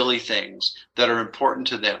silly things that are important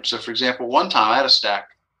to them. So, for example, one time I had a stack.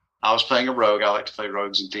 I was playing a rogue. I like to play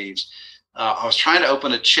rogues and thieves. I was trying to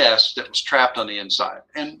open a chest that was trapped on the inside.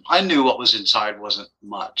 And I knew what was inside wasn't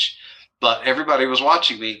much. But everybody was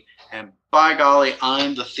watching me. And by golly,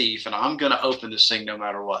 I'm the thief. And I'm going to open this thing no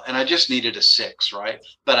matter what. And I just needed a 6, right?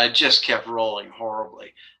 But I just kept rolling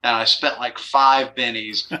horribly. And I spent like 5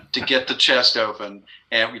 bennies to get the chest open.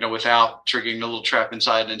 And, without triggering the little trap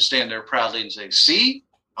inside, and stand there proudly and say, see,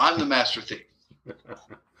 I'm the master thief.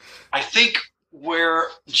 I think where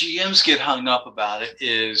GMs get hung up about it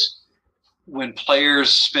is when players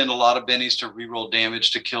spend a lot of bennies to reroll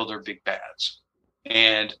damage to kill their big bads.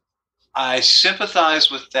 And I sympathize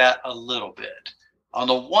with that a little bit. On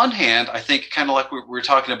the one hand, I think kind of like we were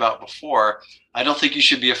talking about before, I don't think you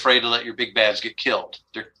should be afraid to let your big bads get killed.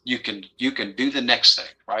 You can do the next thing,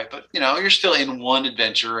 right? But, you're still in one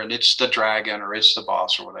adventure and it's the dragon or it's the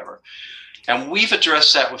boss or whatever. And we've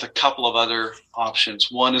addressed that with a couple of other options.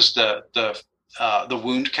 One is the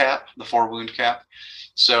wound cap, the 4 wound cap.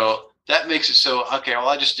 So that makes it so, okay, well,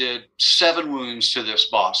 I just did 7 wounds to this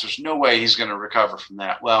boss. There's no way he's going to recover from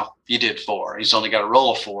that. Well, you did 4. He's only got to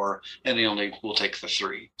roll a 4, and he only will take the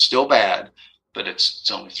 3. Still bad, but it's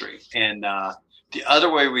only 3. And the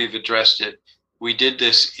other way we've addressed it, we did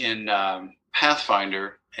this in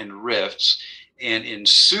Pathfinder and Rifts, and in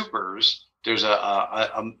Supers, there's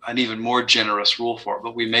an even more generous rule for it,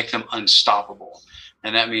 but we make them unstoppable.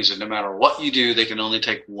 And that means that no matter what you do, they can only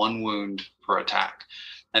take 1 wound per attack.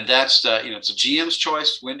 And that's it's a GM's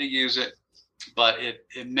choice when to use it, but it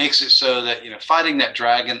makes it so that fighting that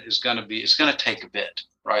dragon it's going to take a bit,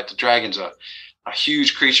 right? The dragon's a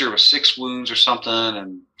huge creature with 6 wounds or something,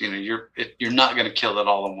 and you're not going to kill it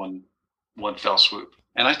all in one fell swoop.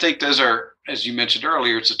 And I think those are, as you mentioned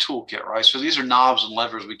earlier, it's a toolkit, right? So these are knobs and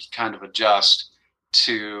levers we can kind of adjust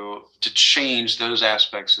to change those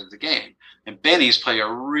aspects of the game. And bennies play a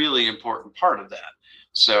really important part of that.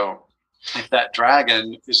 So if that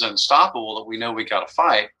dragon is unstoppable that we know we got to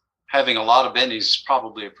fight, having a lot of bennies is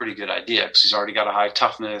probably a pretty good idea because he's already got a high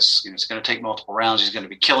toughness. It's going to take multiple rounds. He's going to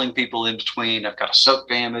be killing people in between. I've got to soak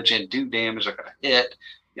damage and do damage. I've got to hit,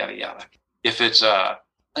 yada, yada. If it's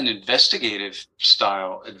an investigative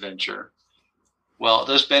style adventure, well,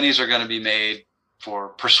 those bennies are going to be made for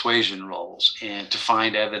persuasion rolls and to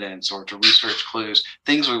find evidence or to research clues,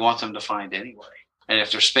 things we want them to find anyway. And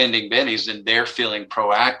if they're spending bennies, then they're feeling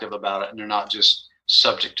proactive about it and they're not just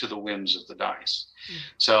subject to the whims of the dice.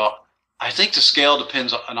 So I think the scale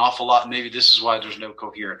depends an awful lot. Maybe this is why there's no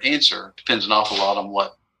coherent answer. It depends an awful lot on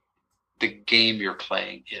what the game you're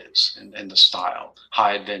playing is and the style.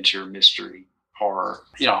 High adventure, mystery, horror.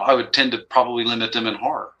 I would tend to probably limit them in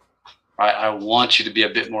horror. Right? I want you to be a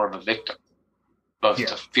bit more of a victim, both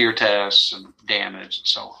to fear tests and damage and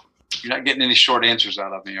so on. You're not getting any short answers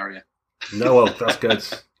out of me, are you? No, well, that's good.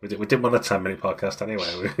 We didn't want a 10-minute podcast anyway.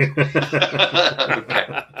 Okay.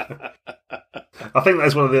 I think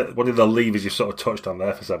that's one of the levers you sort of touched on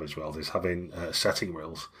there for Savage Worlds is having setting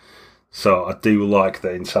rules. So I do like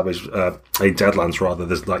that in in Deadlands rather,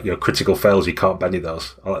 there's like critical fails, you can't benny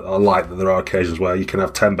those. I like that there are occasions where you can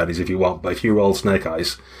have 10 bennies if you want, but if you roll Snake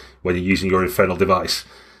Eyes when you're using your infernal device,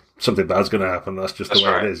 something bad's going to happen. That's just the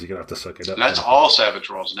way it is. You're going to have to suck it up. And that's all Savage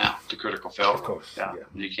rolls now, the critical fail. Of course. Yeah.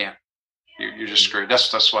 You can't. You're just screwed.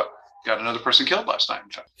 That's what got another person killed last night, in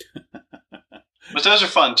fact. But those are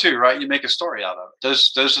fun too, right? You make a story out of it.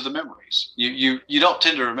 Those are the memories. You don't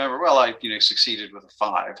tend to remember, well, I succeeded with a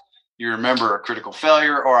 5. You remember a critical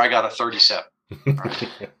failure or I got a 37. Right?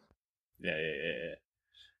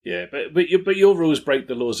 Yeah, but your rules break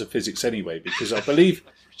the laws of physics anyway, because I believe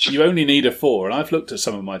you only need a 4, and I've looked at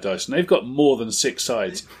some of my dice, and they've got more than 6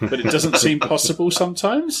 sides, but it doesn't seem possible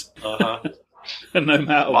sometimes. And no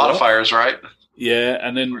matter modifiers, right? Yeah,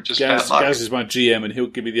 and then Gaz is my GM, and he'll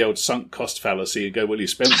give me the old sunk cost fallacy and go, well, you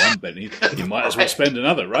spent 1 benny, you might as well spend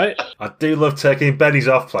another, right? I do love taking bennies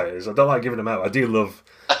off players. I don't like giving them out. I do love,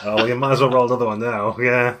 you might as well roll another one now.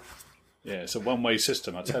 Yeah. Yeah, it's a one-way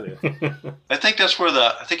system, I tell you. I think that's where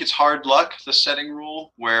I think it's hard luck, the setting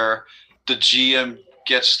rule, where the GM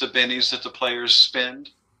gets the bennies that the players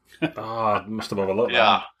spend. I must have overlooked that.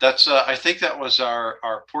 Yeah, that's. I think that was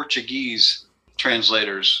our Portuguese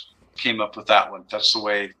translators came up with that one. That's the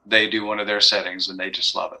way they do one of their settings, and they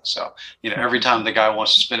just love it. So, every time the guy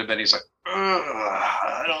wants to spin a bit, he's like,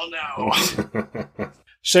 I don't know.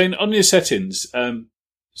 Shane, on your settings,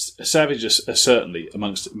 Savage is certainly,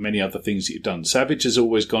 amongst many other things that you've done, Savage has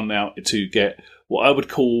always gone out to get what I would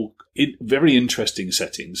call very interesting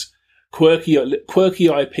settings, quirky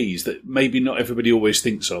IPs that maybe not everybody always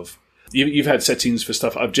thinks of. You've had settings for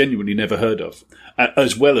stuff I've genuinely never heard of,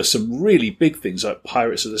 as well as some really big things like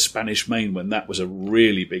Pirates of the Spanish Main, when that was a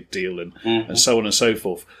really big deal, and so on and so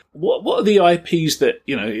forth. What are the IPs that,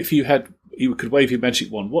 if you could wave your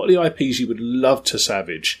magic wand, what are the IPs you would love to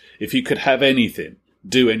Savage? If you could have anything,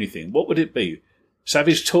 do anything, what would it be?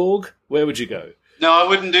 Savage Torg? Where would you go? No, I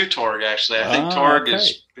wouldn't do Torg, actually. I think Torg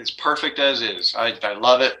is perfect as is. I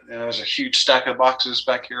love it. There's a huge stack of boxes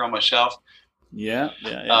back here on my shelf. Yeah.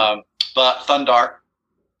 But Thundar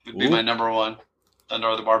would be my number one.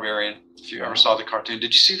 Thundar the Barbarian, if you ever saw the cartoon.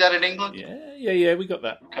 Did you see that in England? Yeah, we got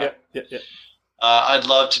that. Okay. Yeah. I'd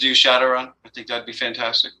love to do Shadowrun. I think that'd be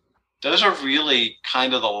fantastic. Those are really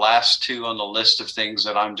kind of the last two on the list of things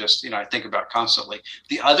that I'm just, I think about constantly.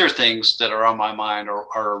 The other things that are on my mind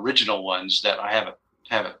are original ones that I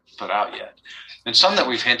haven't put out yet. And some that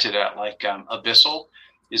we've hinted at, like Abyssal,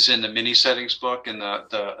 is in the mini settings book and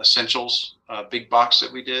the Essentials big box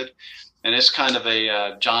that we did. And it's kind of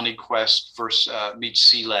a Johnny Quest versus meets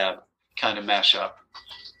C-Lab kind of mashup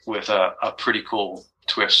with a pretty cool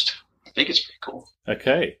twist. I think it's pretty cool.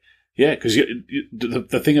 Okay. Yeah, because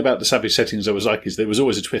the thing about the Savage settings I was like is there was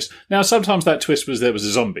always a twist. Now, sometimes that twist was there was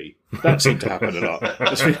a zombie. That seemed to happen a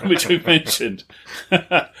lot, which we've mentioned.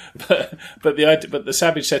 but the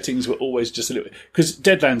Savage settings were always just a little... Because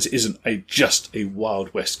Deadlands isn't just a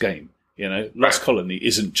Wild West game. Lost Colony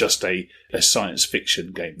isn't just a science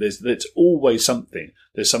fiction game. There's always something.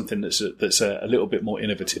 There's something that's a little bit more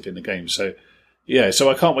innovative in the game. So, so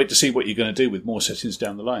I can't wait to see what you're going to do with more settings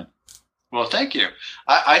down the line. Well, thank you.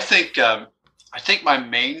 I think my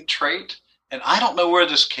main trait, and I don't know where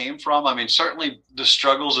this came from. I mean, certainly the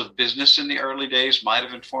struggles of business in the early days might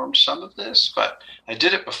have informed some of this, but I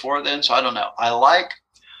did it before then, so I don't know. I like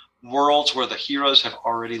worlds where the heroes have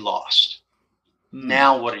already lost.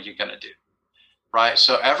 Now what are you going to do? Right?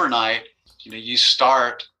 So Evernight, you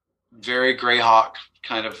start very Greyhawk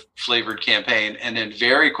kind of flavored campaign, and then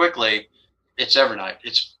very quickly it's Evernight.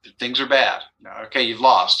 Things are bad. Okay, you've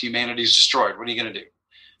lost. Humanity's destroyed. What are you going to do?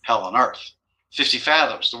 Hell on Earth. 50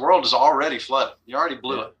 Fathoms. The world is already flooded. You already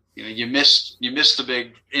blew it. You missed the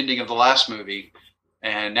big ending of the last movie,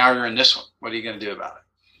 and now you're in this one. What are you going to do about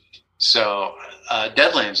it? So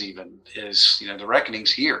Deadlands even is, the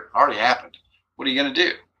reckoning's here. Already happened. What are you going to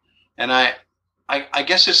do? And I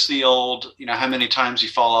guess it's the old, how many times you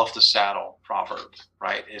fall off the saddle proverb,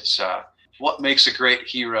 right? It's what makes a great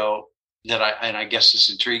hero and I guess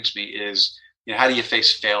this intrigues me is, how do you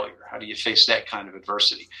face failure? How do you face that kind of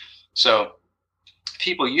adversity? So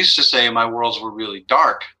people used to say my worlds were really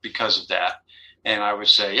dark because of that. And I would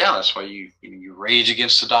say, yeah, that's why you rage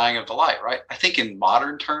against the dying of the light, right? I think in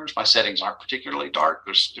modern terms, my settings aren't particularly dark.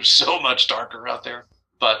 There's so much darker out there.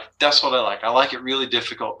 But that's what I like. I like it really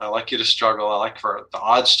difficult. I like you to struggle. I like for the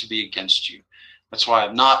odds to be against you. That's why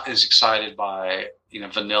I'm not as excited by,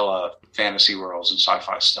 vanilla fantasy worlds and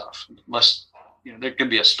sci-fi stuff. Unless, there can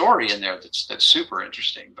be a story in there that's super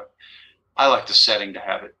interesting. But I like the setting to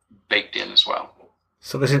have it baked in as well.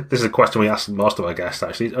 So this is a question we asked most of our guests,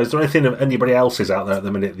 actually. Is there anything that anybody else is out there at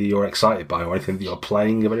the minute that you're excited by, or anything that you're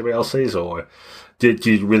playing of anybody else's, or did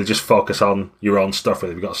you really just focus on your own stuff?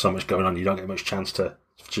 Really, you've got so much going on, you don't get much chance to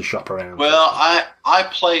shop around. Well, I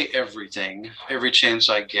play everything, every chance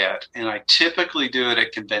I get, and I typically do it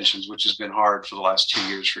at conventions, which has been hard for the last 2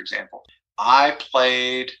 years, for example. I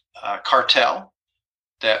played Cartel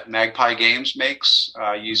that Magpie Games makes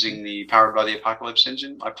using the Powered by the Apocalypse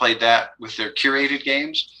engine. I played that with their curated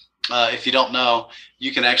games. If you don't know,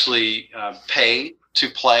 you can actually pay to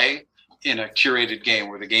play in a curated game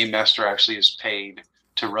where the game master actually is paid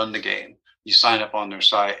to run the game. You sign up on their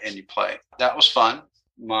site and you play. That was fun.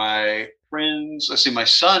 My my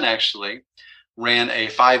son actually ran a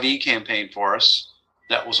 5e campaign for us.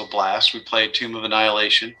 That was a blast. We played Tomb of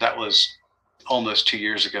Annihilation. That was almost 2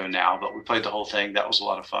 years ago now, but we played the whole thing. That was a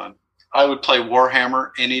lot of fun. I would play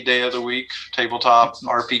Warhammer any day of the week, tabletop,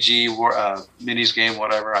 RPG, minis game,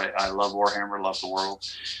 whatever. I love Warhammer, love the world.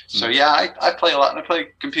 So yeah, I play a lot, and I play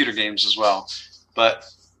computer games as well. But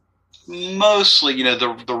mostly,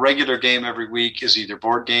 the regular game every week is either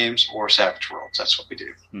board games or Savage Worlds. That's what we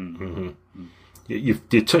do. Mm-hmm. You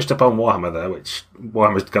touched upon Warhammer there, which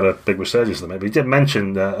Warhammer's got a big resurgence. Maybe you did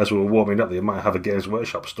mention as we were warming up that you might have a Games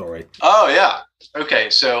Workshop story. Oh yeah. Okay,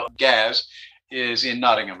 so Gaz is in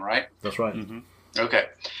Nottingham, right? That's right. Mm-hmm. Okay.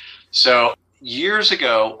 So years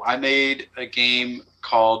ago, I made a game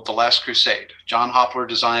called The Last Crusade. John Hopler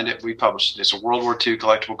designed it. We published it. It's a World War II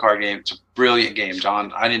collectible card game. It's a brilliant game,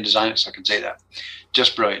 John. I didn't design it, so I can say that.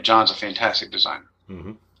 Just brilliant. John's a fantastic designer.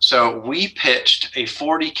 Mm-hmm. So we pitched a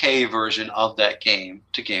 40K version of that game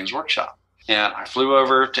to Games Workshop. And I flew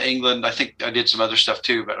over to England. I think I did some other stuff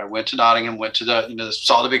too, but I went to Nottingham, went to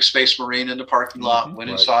saw the big Space Marine in the parking lot, went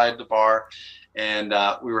inside the bar, and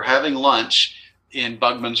we were having lunch in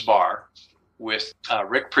Bugman's Bar with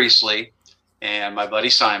Rick Priestley and my buddy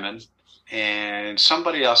Simon and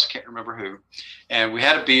somebody else, I can't remember who. And we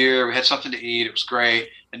had a beer, we had something to eat. It was great.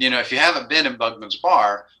 And, if you haven't been in Bugman's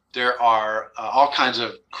Bar, there are all kinds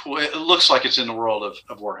of it looks like it's in the world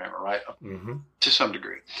of Warhammer, right? Mm-hmm. To some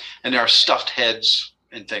degree. And there are stuffed heads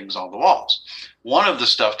and things on the walls. One of the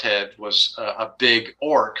stuffed head was a big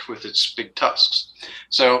orc with its big tusks.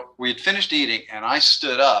 So we had finished eating, and I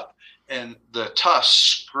stood up, and the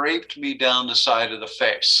tusk scraped me down the side of the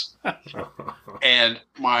face. And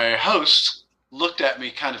my host looked at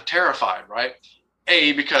me kind of terrified, right?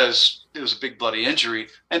 A, because it was a big bloody injury,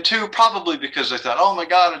 and two, probably because they thought, oh my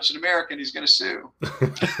God, it's an American, he's going to sue.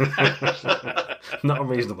 Not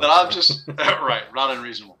unreasonable. But I'm just, right, not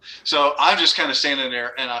unreasonable. So I'm just kind of standing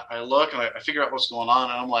there, and I look, and I figure out what's going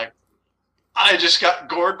on, and I'm like, I just got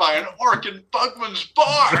gored by an orc in Bugman's Bar.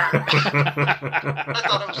 I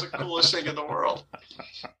thought it was the coolest thing in the world.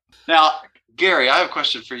 Now, Gary, I have a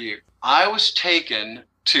question for you. I was taken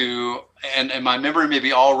to, and my memory may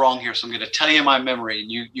be all wrong here, so I'm going to tell you my memory,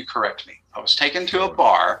 and you correct me. I was taken to a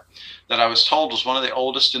bar that I was told was one of the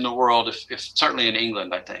oldest in the world, if certainly in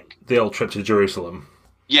England, I think. The old trip to Jerusalem.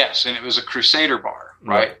 Yes, and it was a Crusader bar,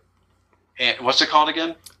 right? And what's it called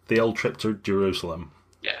again? The old trip to Jerusalem.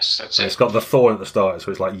 Yes, that's and it. It's got the Thor at the start,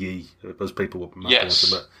 so it's like ye, as people would imagine.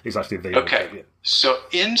 Yes. But it's actually the old Okay, trip, so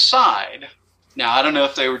inside, now I don't know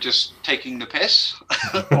if they were just taking the piss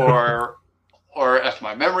or if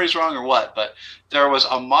my memory's wrong or what, but there was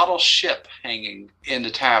a model ship hanging in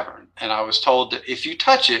the tavern, and I was told that if you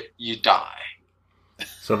touch it, you die.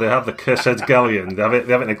 So they have the Cursed Galleon. They have it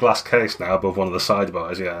in a glass case now above one of the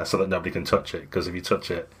sidebars, so that nobody can touch it, because if you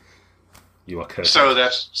touch it, you are cursed.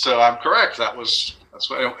 So I'm correct. That's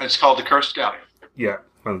what it's called, the Cursed Galleon. Yeah,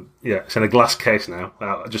 it's in a glass case now,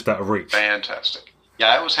 just out of reach. Fantastic.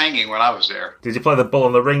 Yeah, it was hanging when I was there. Did you play the Bull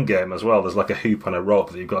on the Ring game as well? There's like a hoop and a rope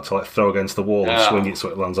that you've got to throw against the wall and swing it so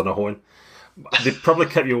it lands on a horn. They probably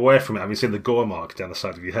kept you away from it. Have you seen the gore mark down the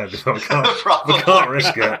side of your head? We can't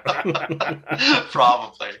risk it.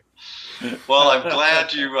 Probably. Well, I'm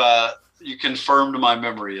glad you confirmed my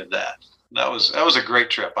memory of that. That was a great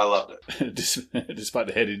trip. I loved it. Despite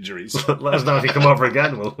the head injuries. Let us know if you come over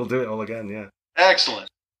again. We'll do it all again, yeah. Excellent.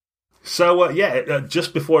 So,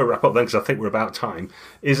 just before we wrap up then, because I think we're about time,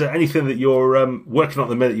 is there anything that you're working on at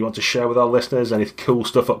the minute you want to share with our listeners? Any cool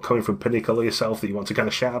stuff upcoming from Pinnacle or yourself that you want to kind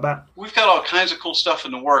of shout about? We've got all kinds of cool stuff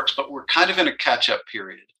in the works, but we're kind of in a catch-up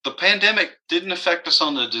period. The pandemic didn't affect us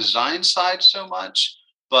on the design side so much,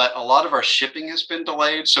 but a lot of our shipping has been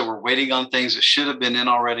delayed, so we're waiting on things that should have been in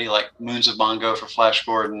already, like Moons of Mongo for Flash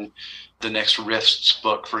Gordon, the next Rifts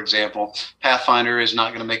book, for example. Pathfinder is not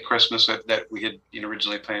going to make Christmas that we had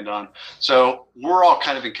originally planned on. So we're all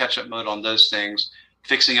kind of in catch-up mode on those things,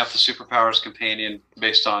 fixing up the Superpowers Companion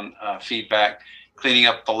based on feedback, cleaning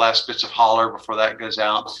up the last bits of Holler before that goes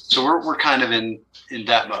out. So we're kind of in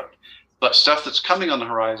that mode. But stuff that's coming on the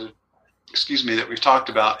horizon, that we've talked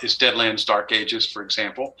about is Deadlands Dark Ages, for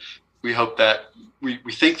example. We hope that, we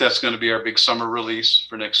think that's going to be our big summer release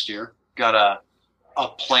for next year. Got a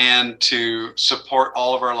plan to support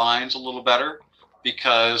all of our lines a little better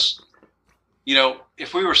because,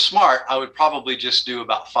 if we were smart, I would probably just do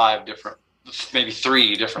about 5 different, maybe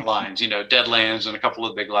 3 different lines, Deadlands and a couple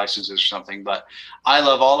of big licenses or something. But I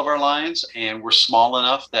love all of our lines, and we're small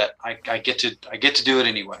enough that I get to do it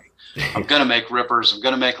anyway. I'm going to make Rippers. I'm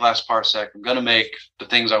going to make Last Parsec. I'm going to make the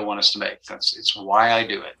things I want us to make. It's why I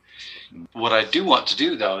do it. What I do want to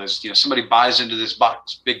do, though, is somebody buys into this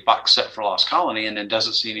big box set for Lost Colony and then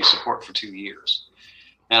doesn't see any support for 2 years.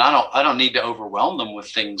 And I don't need to overwhelm them with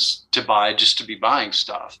things to buy just to be buying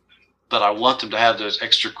stuff, but I want them to have those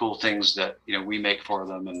extra cool things that we make for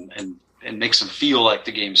them and makes them feel like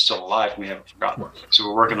the game's still alive and we haven't forgotten. So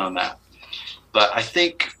we're working on that. But I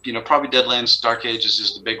think, probably Deadlands Dark Ages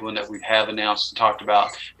is the big one that we have announced and talked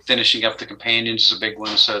about. Finishing up the companions is a big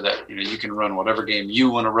one so that, you can run whatever game you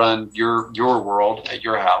want to run, your world at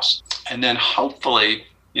your house. And then hopefully,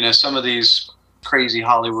 some of these crazy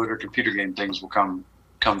Hollywood or computer game things will come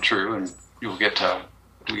true and you'll get to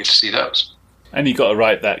see those. And you got to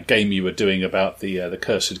write that game you were doing about the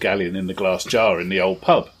cursed galleon in the glass jar in the old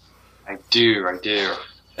pub. I do.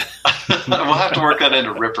 We'll have to work that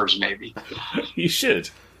into Rippers, maybe. You should.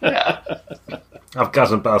 Yeah. I've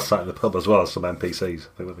Gaz and Baz sat in the pub as well as some NPCs.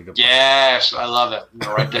 I think would be good. Yes, I love it.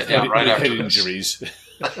 Write that down right after head this. injuries.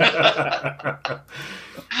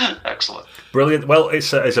 Excellent. Brilliant. Well,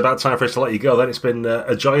 it's about time for us to let you go then. It's been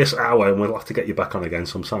a joyous hour, and we'll have to get you back on again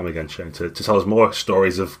sometime again, Shane, to tell us more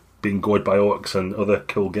stories of being gored by orcs and other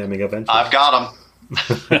cool gaming adventures. I've got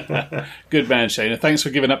them. Good man, Shane. And thanks for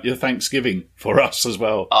giving up your Thanksgiving for us as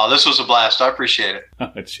well. Oh, this was a blast. I appreciate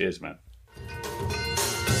it. Cheers, man.